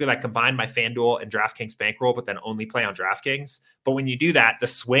basically like combine my FanDuel and DraftKings bankroll, but then only play on DraftKings. But when you do that, the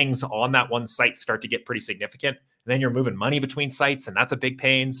swings on that one site start to get pretty significant, and then you're moving money between sites, and that's a big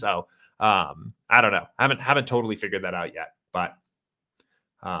pain. So I don't know. I haven't totally figured that out yet, but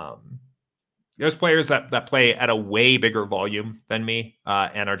there's players that play at a way bigger volume than me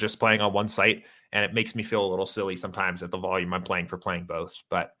and are just playing on one site. And it makes me feel a little silly sometimes at the volume I'm playing for playing both.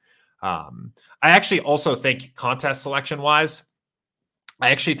 But I actually also think contest selection wise,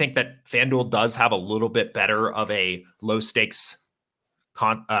 I actually think that FanDuel does have a little bit better of a low stakes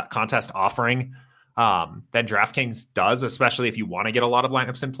contest offering than DraftKings does, especially if you want to get a lot of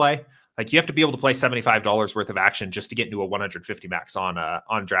lineups in play. Like you have to be able to play $75 worth of action just to get into a 150 max on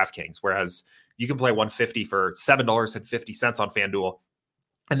DraftKings, whereas you can play 150 for $7.50 on FanDuel.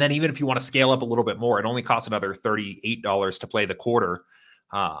 And then even if you want to scale up a little bit more, it only costs another $38 to play the quarter.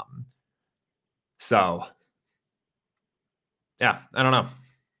 So yeah, I don't know.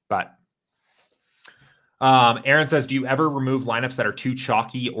 But Aaron says, do you ever remove lineups that are too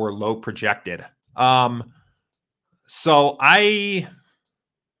chalky or low projected? So I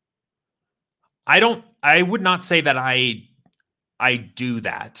would not say that I do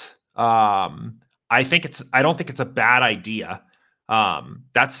that. I don't think it's a bad idea.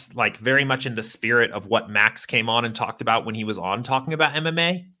 That's like very much in the spirit of what Max came on and talked about when he was on talking about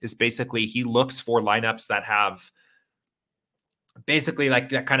MMA, is basically he looks for lineups that have basically like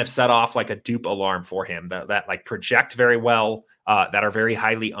that kind of set off like a dupe alarm for him that like project very well, that are very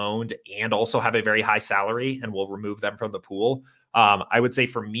highly owned and also have a very high salary, and will remove them from the pool. I would say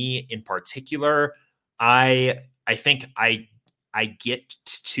for me in particular, I think I get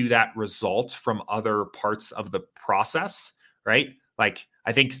to that result from other parts of the process, right? Like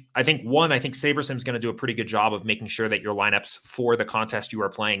I think SaberSim's going to do a pretty good job of making sure that your lineups for the contest you are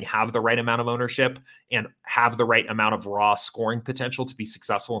playing have the right amount of ownership and have the right amount of raw scoring potential to be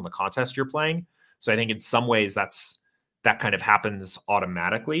successful in the contest you're playing. So I think in some ways that kind of happens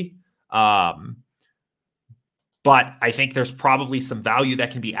automatically. But I think there's probably some value that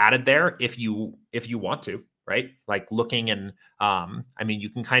can be added there if you want to, right? Like looking and I mean,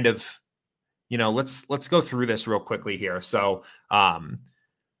 you can kind of, let's go through this real quickly here. So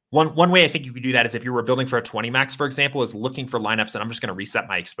one way I think you could do that is if you were building for a 20 max, for example, is looking for lineups, and I'm just going to reset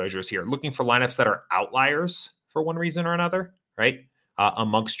my exposures here, looking for lineups that are outliers for one reason or another, right?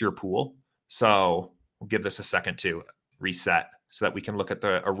 Amongst your pool. So we'll give this a second to reset so that we can look at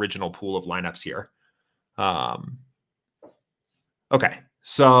the original pool of lineups here. Okay,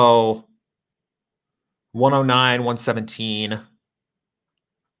 so 109, 117.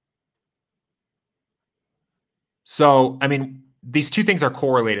 So, I mean, these two things are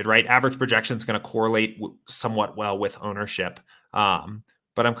correlated, right? Average projection is going to correlate somewhat well with ownership.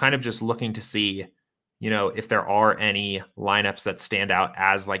 But I'm kind of just looking to see, if there are any lineups that stand out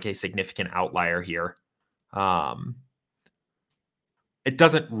as like a significant outlier here. It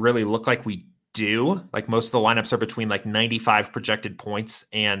doesn't really look like we do. Like most of the lineups are between like 95 projected points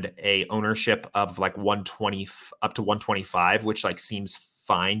and a ownership of like 120 up to 125, which like seems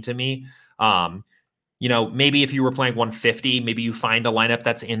fine to me. Maybe if you were playing 150, maybe you find a lineup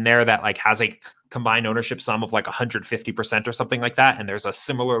that's in there that like has a combined ownership sum of like 150% or something like that. And there's a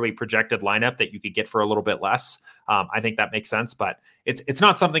similarly projected lineup that you could get for a little bit less. I think that makes sense, but it's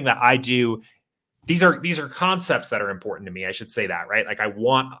not something that I do. These are concepts that are important to me. I should say that, right? Like I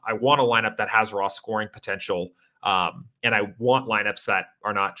want a lineup that has raw scoring potential. And I want lineups that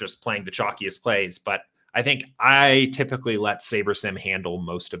are not just playing the chalkiest plays, but I think I typically let SaberSim handle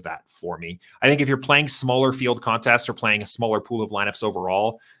most of that for me. I think if you're playing smaller field contests or playing a smaller pool of lineups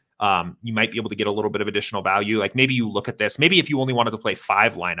overall, you might be able to get a little bit of additional value. Like maybe you look at this, maybe if you only wanted to play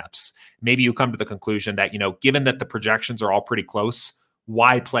 5 lineups, maybe you come to the conclusion that, given that the projections are all pretty close,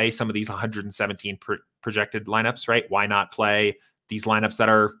 why play some of these 117 projected lineups, right? Why not play these lineups that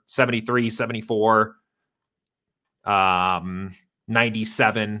are 73, 74,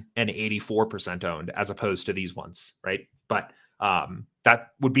 97 and 84% owned as opposed to these ones, right? But that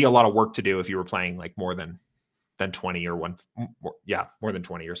would be a lot of work to do if you were playing like more than 20 or more than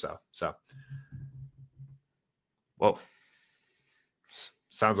 20 or so. So, whoa,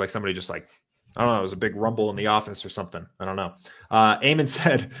 sounds like somebody just like, I don't know, it was a big rumble in the office or something. I don't know. Eamon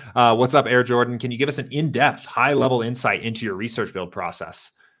said, what's up, Air Jordan? Can you give us an in-depth, high-level insight into your research build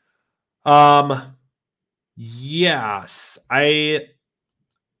process? Yes,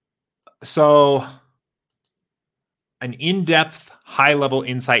 so an in-depth, high-level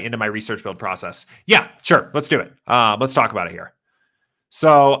insight into my research build process. Yeah, sure. Let's do it. Let's talk about it here.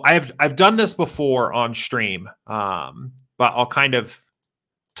 So I've done this before on stream, but I'll kind of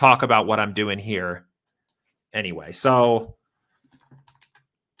talk about what I'm doing here anyway. So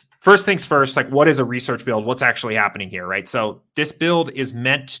first things first, like what is a research build? What's actually happening here, right? So this build is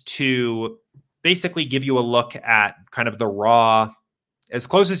meant to basically give you a look at kind of the raw, as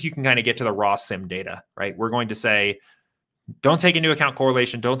close as you can kind of get to the raw sim data, right? We're going to say, don't take into account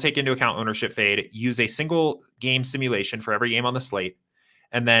correlation, don't take into account ownership fade, use a single game simulation for every game on the slate,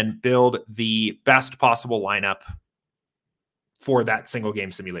 and then build the best possible lineup for that single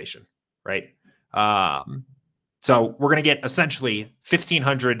game simulation, right? So we're going to get essentially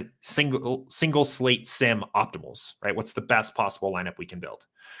 1,500 single slate sim optimals, right? What's the best possible lineup we can build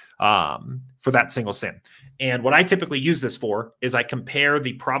for that single sim? And what I typically use this for is I compare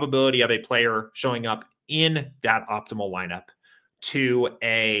the probability of a player showing up in that optimal lineup to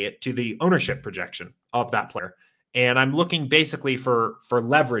the ownership projection of that player. And I'm looking basically for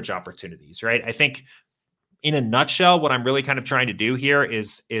leverage opportunities, right? I think in a nutshell, what I'm really kind of trying to do here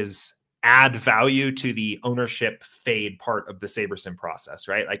is add value to the ownership fade part of the SaberSim process,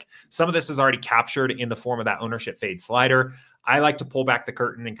 right? Like some of this is already captured in the form of that ownership fade slider. I like to pull back the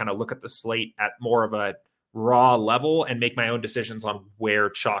curtain and kind of look at the slate at more of a raw level and make my own decisions on where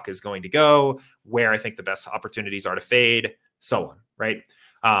chalk is going to go, where I think the best opportunities are to fade, so on, right?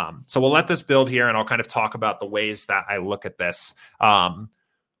 So we'll let this build here and I'll kind of talk about the ways that I look at this.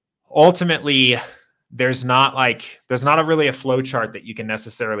 Ultimately, there's not really a flow chart that you can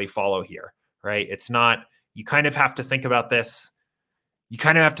necessarily follow here, right? It's not, you kind of have to think about this. You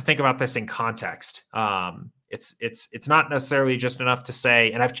kind of have to think about this in context. It's not necessarily just enough to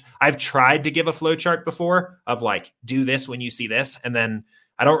say, and I've tried to give a flow chart before of like, do this when you see this. And then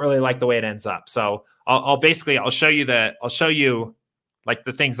I don't really like the way it ends up. So I'll show you like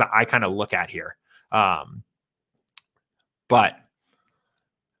the things that I kind of look at here. But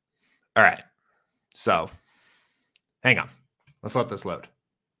all right. So hang on. Let's let this load.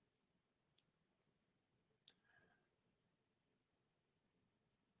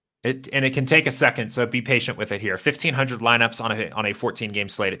 It can take a second, so be patient with it here. 1,500 lineups on a 14 game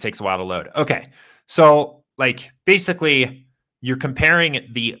slate. It takes a while to load. Okay. So like basically you're comparing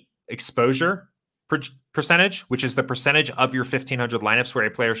the exposure percentage, which is the percentage of your 1,500 lineups where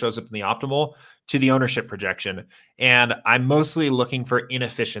a player shows up in the optimal, to the ownership projection. And I'm mostly looking for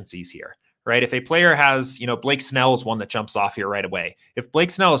inefficiencies here. Right. If a player has, Blake Snell is one that jumps off here right away. If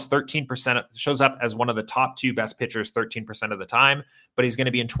Blake Snell is 13%, shows up as one of the top two best pitchers 13% of the time, but he's going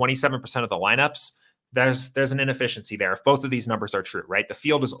to be in 27% of the lineups, there's an inefficiency there. If both of these numbers are true, right? The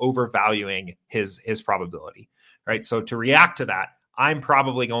field is overvaluing his probability, right? So to react to that, I'm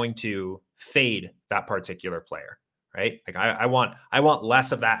probably going to fade that particular player, right? Like I want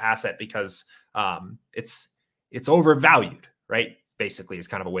less of that asset because it's overvalued, right? Basically is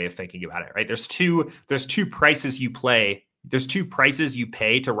kind of a way of thinking about it, right? There's two prices you play. There's two prices you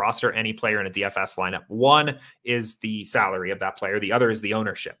pay to roster any player in a DFS lineup. One is the salary of that player. The other is the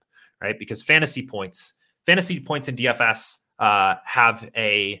ownership, right? Because fantasy points in DFS are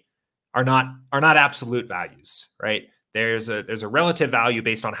not absolute values, right? There's a relative value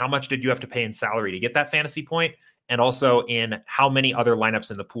based on how much did you have to pay in salary to get that fantasy point, and also in how many other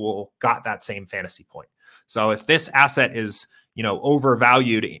lineups in the pool got that same fantasy point. So if this asset is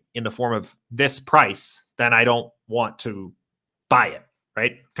overvalued in the form of this price, then I don't want to buy it,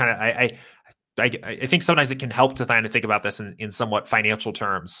 right? Kind of, I think sometimes it can help to kind of think about this in somewhat financial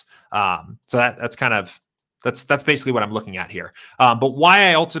terms. So that's basically what I'm looking at here. But why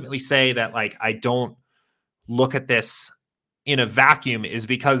I ultimately say that like I don't look at this in a vacuum is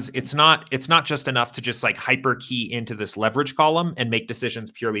because it's not just enough to just like hyper key into this leverage column and make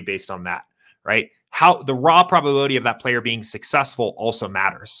decisions purely based on that, right? How the raw probability of that player being successful also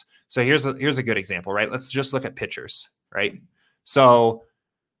matters. So here's a good example, right? Let's just look at pitchers, right? So,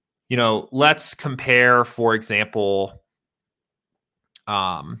 let's compare, for example,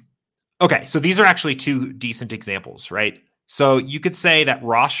 Okay, so these are actually two decent examples, right? So you could say that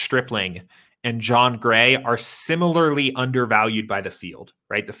Ross Stripling and John Gray are similarly undervalued by the field,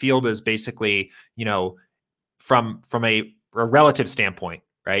 right? The field is basically, from a relative standpoint,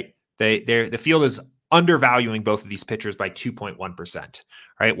 right? The field is undervaluing both of these pitchers by 2.1%,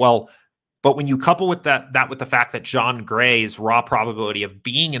 right? Well, but when you couple with that with the fact that John Gray's raw probability of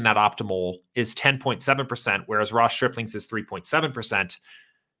being in that optimal is 10.7%, whereas Ross Stripling's is 3.7%,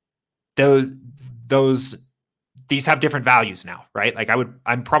 those these have different values now, right? Like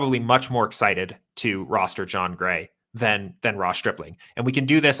I'm probably much more excited to roster John Gray than Ross Stripling. And we can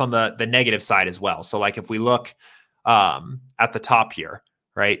do this on the negative side as well. So like if we look at the top here,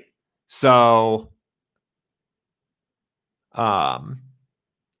 right? So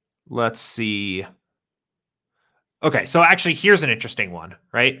let's see. Okay, so actually here's an interesting one,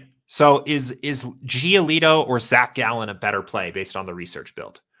 right? So is Giolito or Zach Gallen a better play based on the research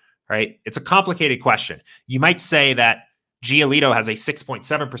build? Right? It's a complicated question. You might say that Giolito has a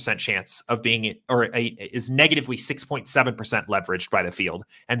 6.7% chance of being, is negatively 6.7% leveraged by the field,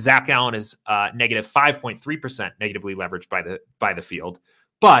 and Zach Gallen is negative 5.3% negatively leveraged by the field.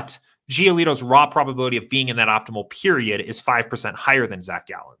 But Giolito's raw probability of being in that optimal period is 5% higher than Zach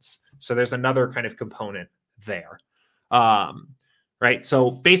Gallen's. So there's another kind of component there. Right. So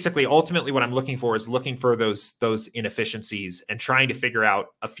basically, ultimately, what I'm looking for is looking for those inefficiencies and trying to figure out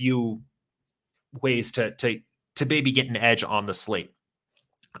a few ways to maybe get an edge on the slate.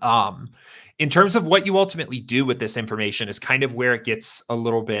 In terms of what you ultimately do with this information is kind of where it gets a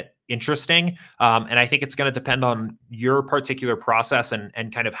little bit interesting. And I think it's going to depend on your particular process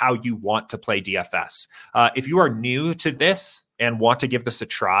and kind of how you want to play DFS. If you are new to this and want to give this a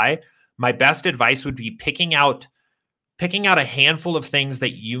try, my best advice would be picking out a handful of things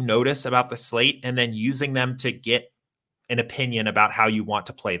that you notice about the slate and then using them to get an opinion about how you want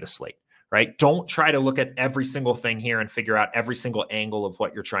to play the slate, right? Don't try to look at every single thing here and figure out every single angle of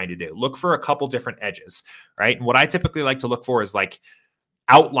what you're trying to do. Look for a couple different edges, right? And what I typically like to look for is like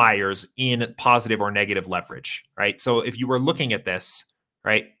outliers in positive or negative leverage, right? So if you were looking at this,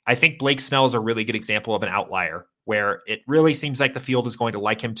 right, I think Blake Snell is a really good example of an outlier where it really seems like the field is going to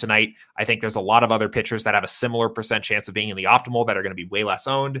like him tonight. I think there's a lot of other pitchers that have a similar percent chance of being in the optimal that are going to be way less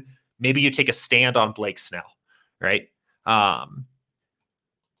owned. Maybe you take a stand on Blake Snell, right?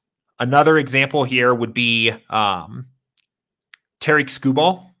 Another example here would be Tariq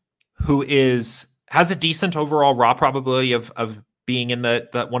Skubal, who has a decent overall raw probability of being in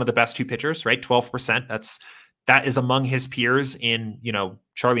the one of the best two pitchers, right? 12%. That is among his peers in,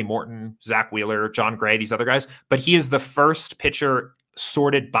 Charlie Morton, Zach Wheeler, John Gray, these other guys. But he is the first pitcher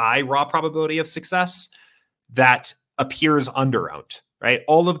sorted by raw probability of success that appears underowned, right?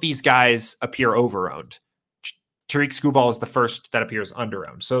 All of these guys appear overowned. Tariq Skubal is the first that appears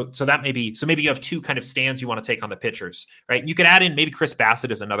underowned. So maybe you have two kind of stands you want to take on the pitchers, right? You could add in maybe Chris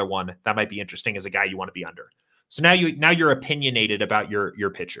Bassett is another one that might be interesting as a guy you want to be under. So now you're opinionated about your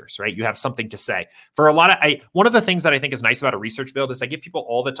pitchers, right? You have something to say. For a lot of one of the things that I think is nice about a research build is I get people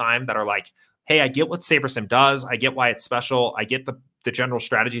all the time that are like, hey, I get what SaberSim does. I get why it's special. I get the general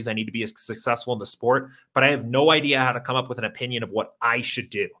strategies I need to be successful in the sport, but I have no idea how to come up with an opinion of what I should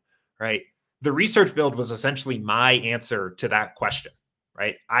do, right? The research build was essentially my answer to that question,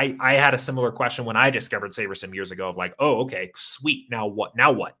 right? I had a similar question when I discovered SaberSim years ago of like, oh, okay, sweet. Now what?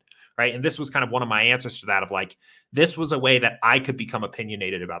 Right. And this was kind of one of my answers to that of like, this was a way that I could become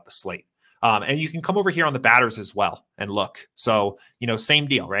opinionated about the slate. And you can come over here on the batters as well and look. So, same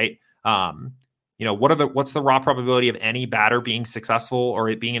deal, right? What's the raw probability of any batter being successful or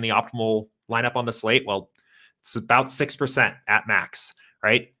it being in the optimal lineup on the slate? Well, it's about 6% at max,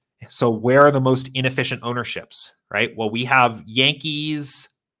 right? So where are the most inefficient ownerships, right? Well, we have Yankees,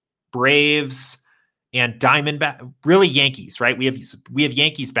 Braves, and Diamondback, really Yankees, right? We have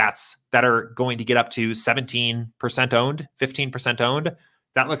Yankees bats that are going to get up to 17% owned, 15% owned.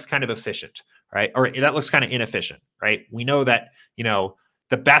 That looks kind of efficient, right? Or that looks kind of inefficient, right? We know that,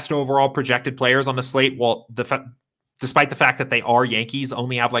 the best overall projected players on the slate, well, despite the fact that they are Yankees,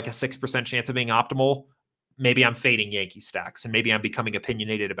 only have like a 6% chance of being optimal. Maybe I'm fading Yankee stacks and maybe I'm becoming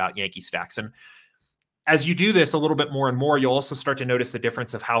opinionated about Yankee stacks. And as you do this a little bit more and more, you'll also start to notice the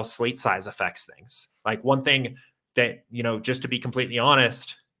difference of how slate size affects things. Like one thing that, just to be completely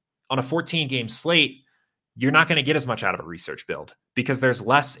honest, on a 14-game slate, you're not going to get as much out of a research build because there's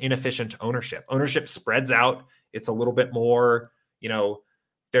less inefficient ownership. Ownership spreads out. It's a little bit more,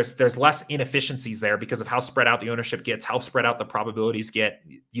 there's less inefficiencies there because of how spread out the ownership gets, how spread out the probabilities get.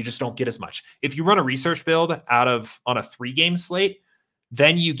 You just don't get as much. If you run a research build on a 3-game slate,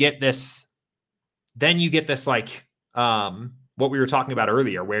 then you get this like, what we were talking about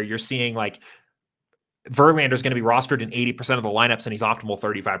earlier, where you're seeing like Verlander's going to be rostered in 80% of the lineups and he's optimal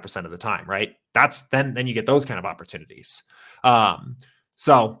 35% of the time, right? That's then you get those kind of opportunities. I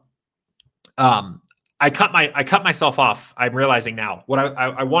cut myself off. I'm realizing now what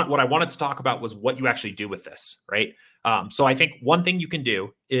I wanted to talk about was what you actually do with this, right? So I think one thing you can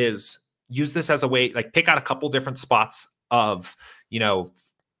do is use this as a way, like pick out a couple different spots of,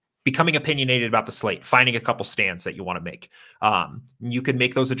 becoming opinionated about the slate, finding a couple stands that you want to make. You can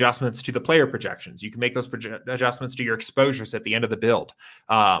make those adjustments to the player projections. You can make those adjustments to your exposures at the end of the build.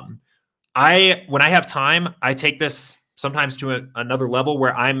 When I have time, I take this sometimes to another level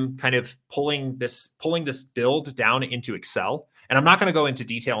where I'm kind of pulling this build down into Excel. And I'm not going to go into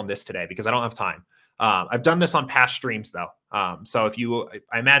detail on this today because I don't have time. I've done this on past streams though. So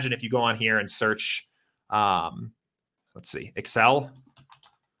I imagine if you go on here and search, let's see, Excel.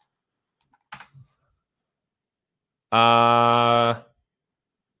 Well,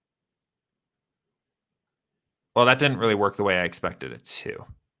 that didn't really work the way I expected it to.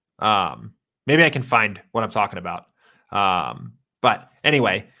 Maybe I can find what I'm talking about. But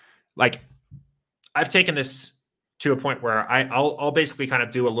anyway, like I've taken this to a point where I'll basically kind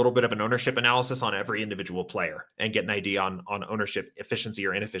of do a little bit of an ownership analysis on every individual player and get an idea on ownership efficiency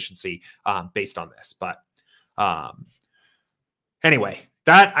or inefficiency based on this. But anyway,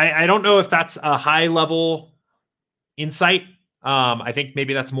 that I don't know if that's a high level insight. I think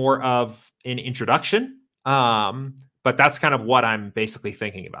maybe that's more of an introduction. But that's kind of what I'm basically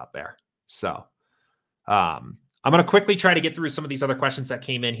thinking about there. So I'm going to quickly try to get through some of these other questions that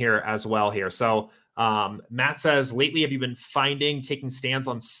came in here as well here. So Matt says, lately, have you been taking stands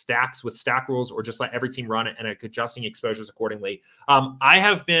on stacks with stack rules or just let every team run it and adjusting exposures accordingly? I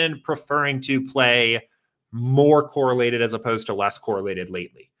have been preferring to play more correlated as opposed to less correlated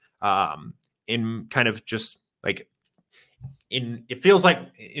lately. In kind of just like, it feels like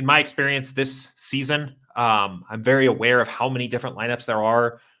in my experience this season, I'm very aware of how many different lineups there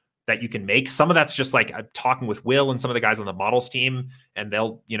are that you can make. Some of that's just like I'm talking with Will and some of the guys on the models team, and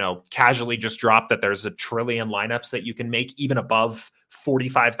they'll, casually just drop that there's a trillion lineups that you can make even above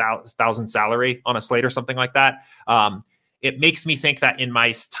 45,000 salary on a slate or something like that. It makes me think that in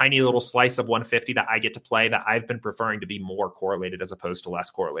my tiny little slice of 150 that I get to play, that I've been preferring to be more correlated as opposed to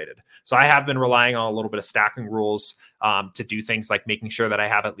less correlated. So I have been relying on a little bit of stacking rules to do things like making sure that I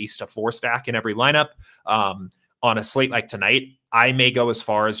have at least a 4 stack in every lineup. On a slate like tonight, I may go as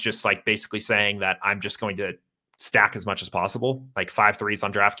far as just like basically saying that I'm just going to stack as much as possible, like 5 3s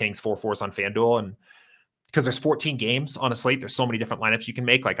on DraftKings, 4 4s on FanDuel. And because there's 14 games on a slate, there's so many different lineups you can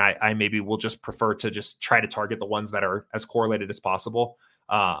make. Like I maybe will just prefer to just try to target the ones that are as correlated as possible.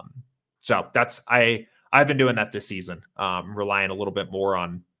 So that's, I've been doing that this season, relying a little bit more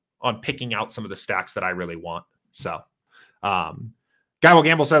on picking out some of the stacks that I really want. So, Guy Will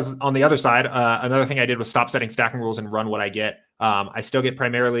Gamble says on the other side, another thing I did was stop setting stacking rules and run what I get. I still get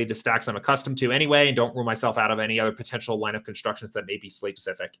primarily the stacks I'm accustomed to anyway, and don't rule myself out of any other potential lineup constructions that may be slate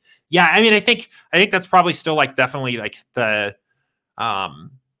specific. Yeah, I mean, I think that's probably still like definitely like the I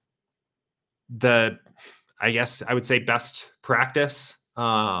guess I would say best practice.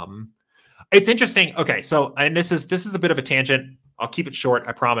 It's interesting. Okay, so and this is a bit of a tangent. I'll keep it short,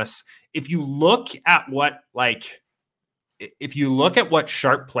 I promise. If you look at what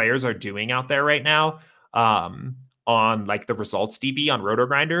sharp players are doing out there right now, on like the results DB on Roto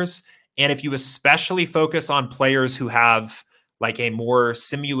Grinders, and if you especially focus on players who have like a more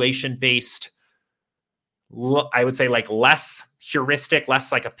simulation based, I would say like less heuristic,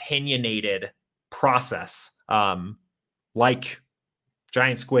 less like opinionated process, like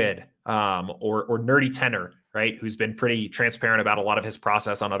Giant Squid, or Nerdy Tenor, right, who's been pretty transparent about a lot of his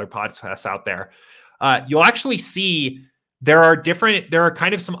process on other podcasts out there, you'll actually see there are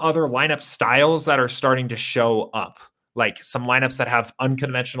kind of some other lineup styles that are starting to show up, like some lineups that have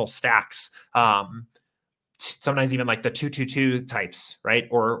unconventional stacks, sometimes even like the 2-2-2 types, right?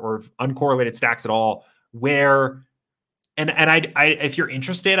 Or uncorrelated stacks at all, where, and I if you're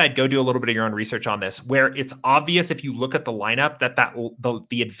interested, I'd go do a little bit of your own research on this, where it's obvious if you look at the lineup that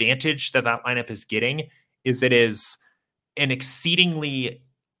the advantage that lineup is getting is it is an exceedingly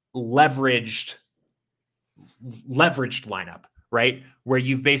leveraged lineup, right? Where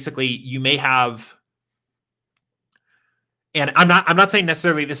you may have, and I'm not saying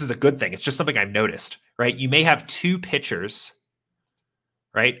necessarily this is a good thing. It's just something I've noticed, right? You may have 2 pitchers,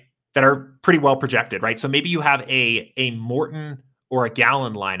 right, that are pretty well projected, right? So maybe you have a Morton or a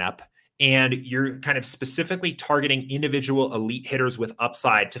Gallon lineup, and you're kind of specifically targeting individual elite hitters with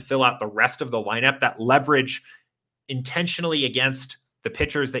upside to fill out the rest of the lineup that leverage intentionally against the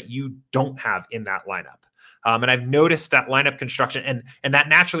pitchers that you don't have in that lineup. And I've noticed that lineup construction, and that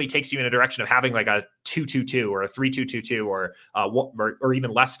naturally takes you in a direction of having like a 2-2-2 or a 3-2-2-2 or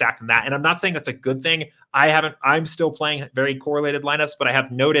even less stacked than that. And I'm not saying that's a good thing. I'm still playing very correlated lineups, but I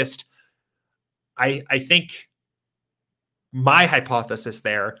have noticed, I think my hypothesis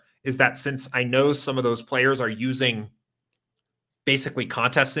there is that since I know some of those players are using basically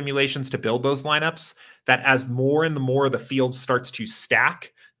contest simulations to build those lineups, that as more and more the field starts to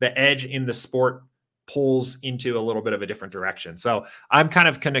stack, the edge in the sport pulls into a little bit of a different direction. So I'm kind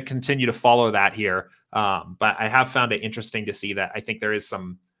of going to continue to follow that here. But I have found it interesting to see that I think there is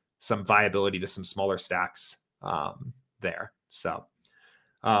some viability to some smaller stacks there. So,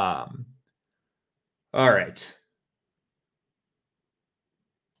 all right.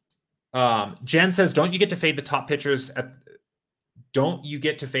 Jen says, don't you get to fade the top pitchers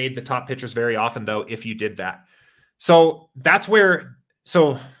very often though, if you did that? So that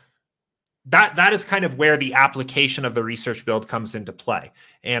is kind of where the application of the research build comes into play.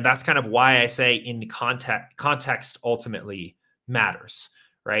 And that's kind of why I say in context ultimately matters,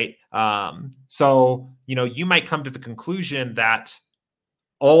 right? So, you might come to the conclusion that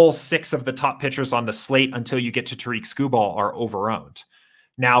all 6 of the top pitchers on the slate until you get to Tariq Skubal are overowned.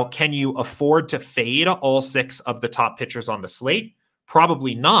 Now, can you afford to fade all 6 of the top pitchers on the slate?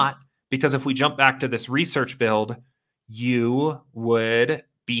 Probably not, because if we jump back to this research build, you would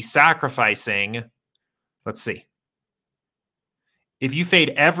be sacrificing, let's see. If you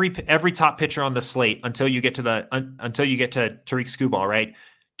fade every top pitcher on the slate until you get to Tariq Skubal, right?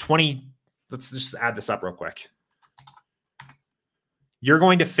 20, let's just add this up real quick. You're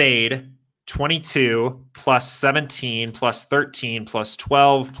going to fade 22 plus 17 plus 13 plus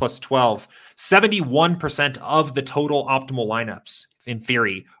 12 plus 12. 71% of the total optimal lineups, in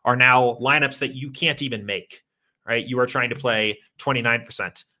theory, are now lineups that you can't even make, right? You are trying to play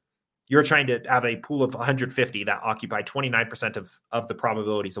 29%. You're trying to have a pool of 150 that occupy 29% of the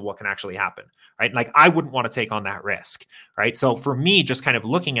probabilities of what can actually happen, right? Like, I wouldn't want to take on that risk, right? So for me, just kind of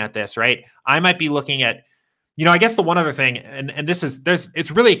looking at this, right, I might be looking at, I guess the one other thing, and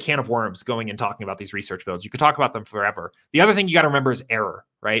it's really a can of worms going and talking about these research builds. You could talk about them forever. The other thing you got to remember is error,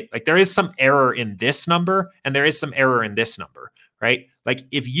 right? Like, there is some error in this number and there is some error in this number, right? Like,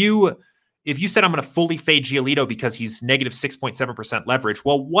 if you said I'm going to fully fade Giolito because he's negative 6.7% leverage,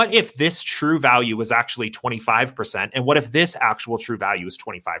 well, what if this true value was actually 25%? And what if this actual true value is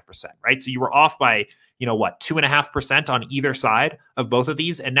 25%, right? So you were off by, 2.5% on either side of both of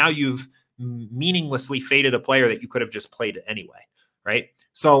these. And now you've meaninglessly faded a player that you could have just played anyway, right?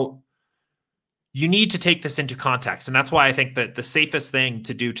 So you need to take this into context. And that's why I think that the safest thing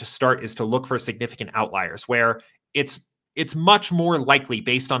to do to start is to look for significant outliers where it's much more likely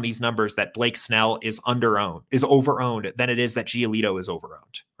based on these numbers that Blake Snell is overowned than it is that Giolito is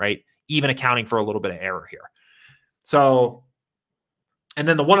overowned, right? Even accounting for a little bit of error here. So, and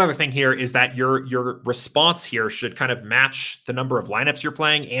then the one other thing here is that your response here should kind of match the number of lineups you're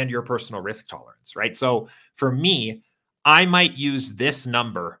playing and your personal risk tolerance, right? So for me, I might use this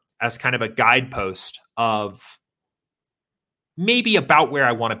number as kind of a guidepost of maybe about where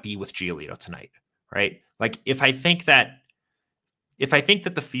I want to be with Giolito tonight, right? Like, if I think that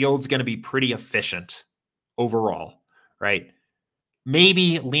the field's going to be pretty efficient overall, right?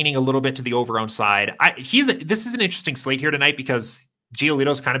 Maybe leaning a little bit to the overowned side. This is an interesting slate here tonight because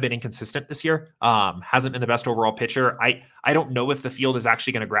Giolito's kind of been inconsistent this year. Hasn't been the best overall pitcher. I don't know if the field is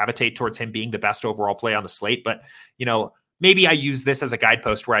actually going to gravitate towards him being the best overall play on the slate, but maybe I use this as a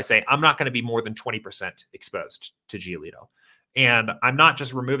guidepost where I say I'm not going to be more than 20% exposed to Giolito. And I'm not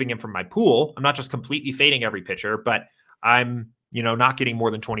just removing him from my pool. I'm not just completely fading every pitcher, but I'm, not getting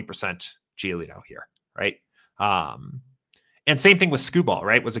more than 20% Giolito here, right? And same thing with Skubal,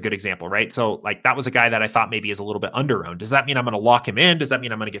 right? Was a good example, right? So like, that was a guy that I thought maybe is a little bit underowned. Does that mean I'm going to lock him in? Does that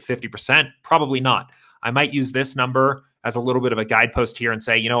mean I'm going to get 50%? Probably not. I might use this number as a little bit of a guidepost here and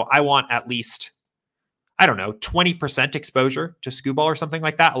say, I want at least, 20% exposure to Skubal or something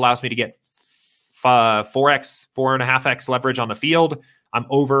like that. Allows me to get 4.5x leverage on the field. I'm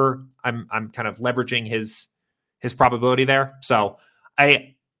kind of leveraging his probability there. So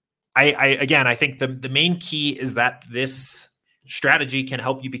I think the main key is that this strategy can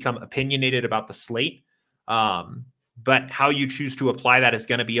help you become opinionated about the slate. But how you choose to apply that is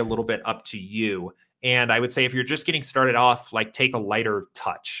going to be a little bit up to you. And I would say if you're just getting started off, like, take a lighter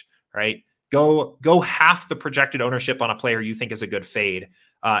touch, right? Go half the projected ownership on a player you think is a good fade,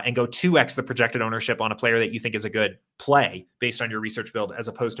 and go 2x the projected ownership on a player that you think is a good play based on your research build, as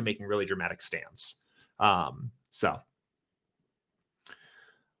opposed to making really dramatic stands.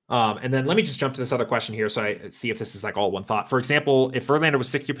 And then let me just jump to this other question here so I see if this is like all one thought. For example, if Verlander was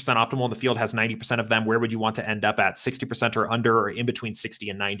 60% optimal and the field has 90% of them, where would you want to end up at? 60% or under, or in between 60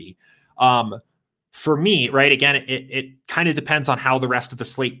 and 90? For me, right, again, it kind of depends on how the rest of the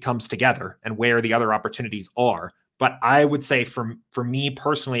slate comes together and where the other opportunities are. But I would say for me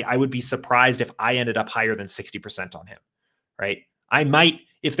personally, I would be surprised if I ended up higher than 60% on him, right? I might,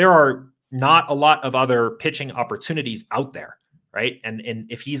 if there are not a lot of other pitching opportunities out there, right? And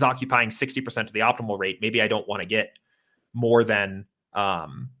if he's occupying 60% of the optimal rate, maybe I don't want to get more than,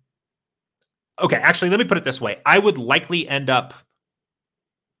 okay, actually, let me put it this way. I would likely end up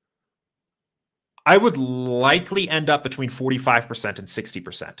between 45% and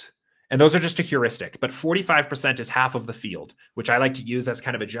 60%. And those are just a heuristic, but 45% is half of the field, which I like to use as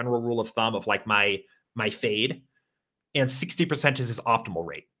kind of a general rule of thumb of like my fade. And 60% is his optimal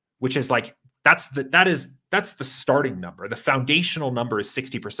rate, which is like, that's the starting number. The foundational number is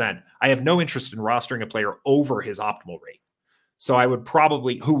 60%. I have no interest in rostering a player over his optimal rate. So I would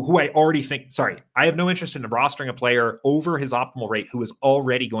probably, who I already think, I have no interest in rostering a player over his optimal rate who is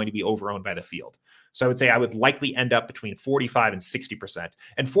already going to be overowned by the field. So I would say I would likely end up between 45 and 60%.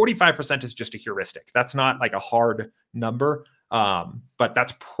 And 45% is just a heuristic. That's not like a hard number, but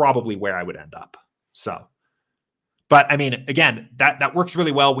that's probably where I would end up. So, but I mean, again, that works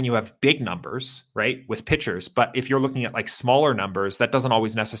really well when you have big numbers, right, with pitchers. But if you're looking at like smaller numbers, that doesn't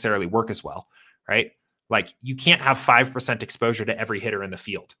always necessarily work as well, right? Like you can't have 5% exposure to every hitter in the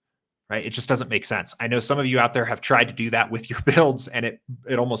field, right? It just doesn't make sense. I know some of you out there have tried to do that with your builds, and it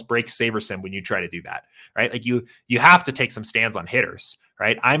almost breaks SaberSim when you try to do that, right? Like you have to take some stands on hitters,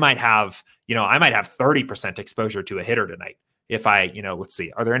 right? I might have 30% exposure to a hitter tonight. If I, let's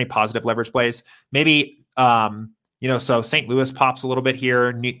see, are there any positive leverage plays? Maybe, so St. Louis pops a little bit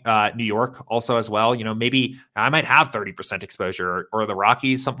here, New York also as well. Maybe I might have 30% exposure, or the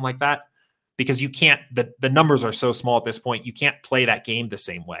Rockies, something like that, because you can't, the numbers are so small at this point, you can't play that game the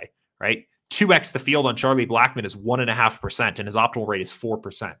same way, right? 2x the field on Charlie Blackmon is 1.5%, and his optimal rate is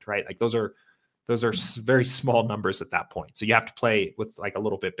 4%, right? Like those are very small numbers at that point. So you have to play with like a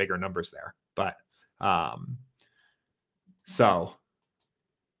little bit bigger numbers there. But so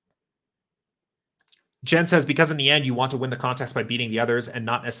Jen says, because in the end, you want to win the contest by beating the others and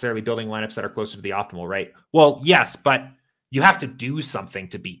not necessarily building lineups that are closer to the optimal, right? Well, yes, but you have to do something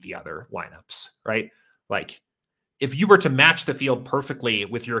to beat the other lineups, right? Like if you were to match the field perfectly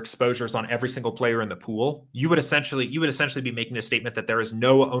with your exposures on every single player in the pool, you would essentially be making a statement that there is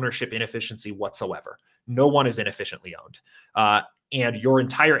no ownership inefficiency whatsoever. No one is inefficiently owned. And your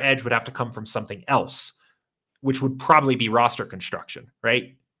entire edge would have to come from something else, which would probably be roster construction,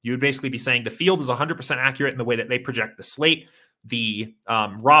 right? You would basically be saying the field is 100% accurate in the way that they project the slate. The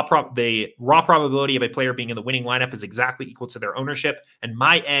raw probability of a player being in the winning lineup is exactly equal to their ownership. And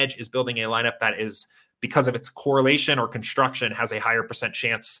my edge is building a lineup that is, because of its correlation or construction, has a higher percent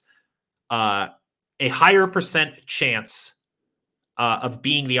chance of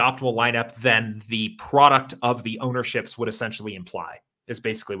being the optimal lineup than the product of the ownerships would essentially imply, is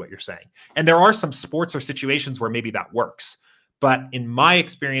basically what you're saying. And there are some sports or situations where maybe that works. But in my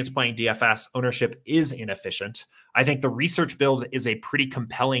experience playing DFS, ownership is inefficient. I think the research build is a pretty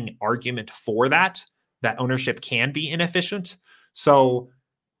compelling argument for that ownership can be inefficient. So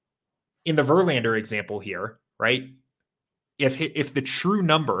in the Verlander example here, right, if the true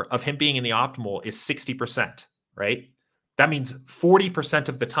number of him being in the optimal is 60%, right, that means 40%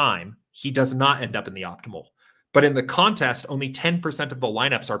 of the time he does not end up in the optimal. But in the contest, only 10% of the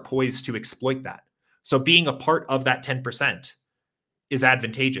lineups are poised to exploit that. So being a part of that 10% is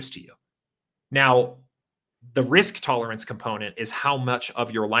advantageous to you. Now, the risk tolerance component is how much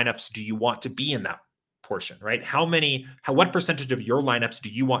of your lineups do you want to be in that portion, right? What percentage of your lineups do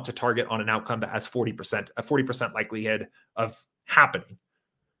you want to target on an outcome that has a 40% likelihood of happening,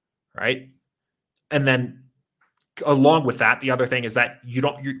 right? And then along with that, the other thing is that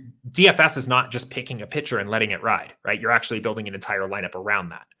your DFS is not just picking a pitcher and letting it ride, right? You're actually building an entire lineup around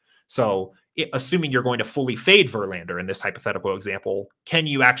that. So assuming you're going to fully fade Verlander in this hypothetical example, can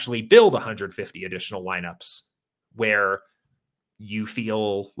you actually build 150 additional lineups where you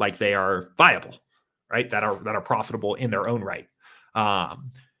feel like they are viable, right? That are profitable in their own right.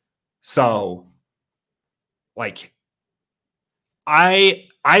 So like I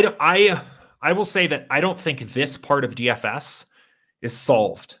will say that I don't think this part of DFS is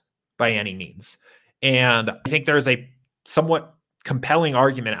solved by any means. And I think there's a somewhat compelling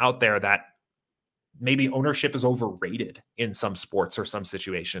argument out there that maybe ownership is overrated in some sports or some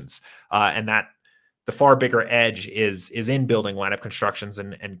situations, and that the far bigger edge is in building lineup constructions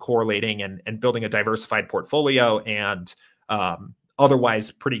and correlating and building a diversified portfolio and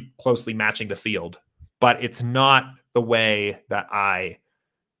otherwise pretty closely matching the field, but it's not the way that I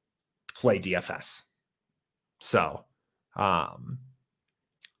play DFS. So,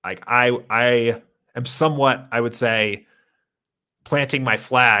 like I am somewhat, I would say, planting my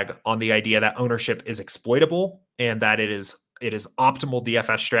flag on the idea that ownership is exploitable and that it is optimal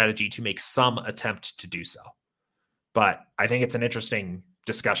DFS strategy to make some attempt to do so. But I think it's an interesting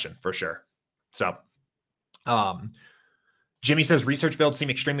discussion for sure. So, Jimmy says research builds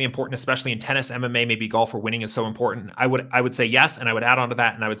seem extremely important, especially in tennis, MMA, maybe golf, where winning is so important. I would say yes, and I would add on to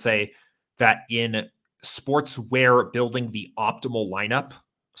that, and I would say that in sports where building the optimal lineup,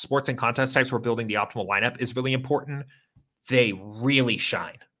 sports and contest types where building the optimal lineup is really important, they really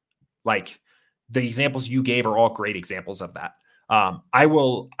shine. Like the examples you gave are all great examples of that. I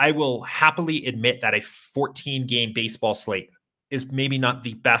will happily admit that a 14-game baseball slate is maybe not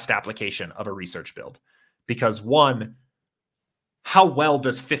the best application of a research build because one, how well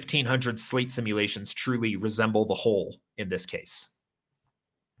does 1,500 slate simulations truly resemble the whole in this case?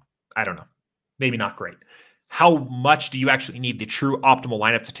 I don't know. Maybe not great. How much do you actually need the true optimal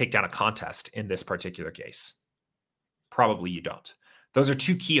lineup to take down a contest in this particular case? Probably you don't. Those are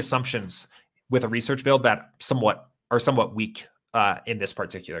two key assumptions with a research build that are somewhat weak in this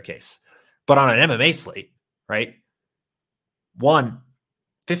particular case. But on an MMA slate, right?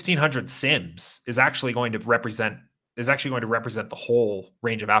 1,500 sims is actually going to represent the whole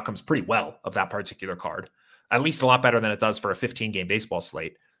range of outcomes pretty well of that particular card, at least a lot better than it does for a 15-game baseball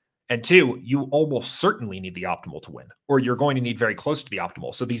slate. And two, you almost certainly need the optimal to win, or you're going to need very close to the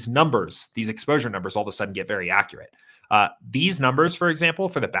optimal. So these numbers, these exposure numbers, all of a sudden get very accurate. These numbers, for example,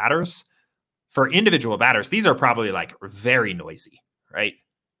 for the batters, for individual batters, these are probably like very noisy, right?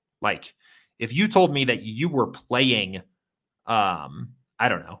 Like if you told me that you were playing, I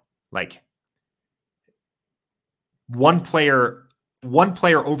don't know, like one player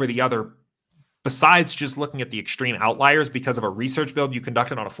over the other, besides just looking at the extreme outliers because of a research build you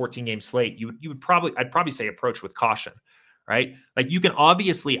conducted on a 14-game slate, I'd probably say approach with caution, right? Like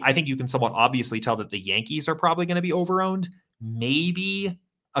I think you can somewhat obviously tell that the Yankees are probably going to be overowned. Maybe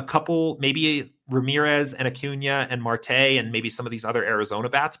Ramirez and Acuna and Marte and maybe some of these other Arizona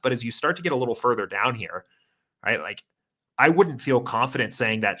bats. But as you start to get a little further down here, right? Like I wouldn't feel confident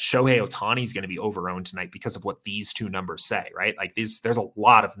saying that Shohei Ohtani is going to be overowned tonight because of what these two numbers say, right? Like there's a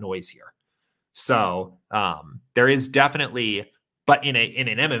lot of noise here. So there is definitely, but in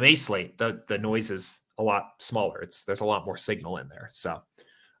an MMA slate, the noise is a lot smaller. There's a lot more signal in there. So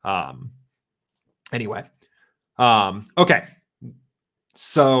anyway, okay.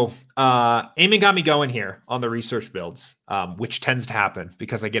 So Eamon got me going here on the research builds, which tends to happen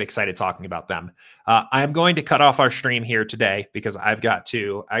because I get excited talking about them. I am going to cut off our stream here today because I got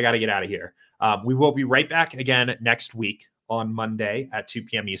to get out of here. We will be right back again next week on Monday at 2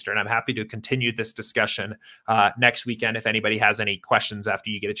 p.m. Eastern. I'm happy to continue this discussion next weekend if anybody has any questions after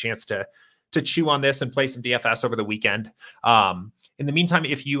you get a chance to chew on this and play some DFS over the weekend. In the meantime,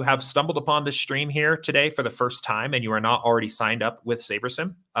 if you have stumbled upon this stream here today for the first time and you are not already signed up with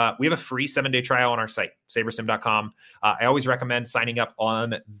SaberSim, we have a free 7-day trial on our site, sabersim.com. I always recommend signing up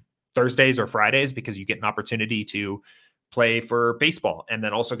on Thursdays or Fridays because you get an opportunity to play for baseball and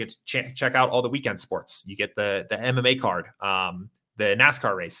then also get to check out all the weekend sports. You get the MMA card, the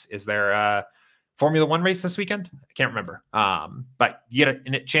NASCAR race. Is there a Formula One race this weekend? I can't remember. But you get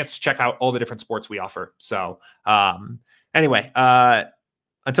a chance to check out all the different sports we offer. So anyway,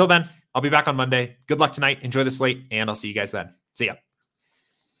 until then, I'll be back on Monday. Good luck tonight. Enjoy the slate, and I'll see you guys then. See ya.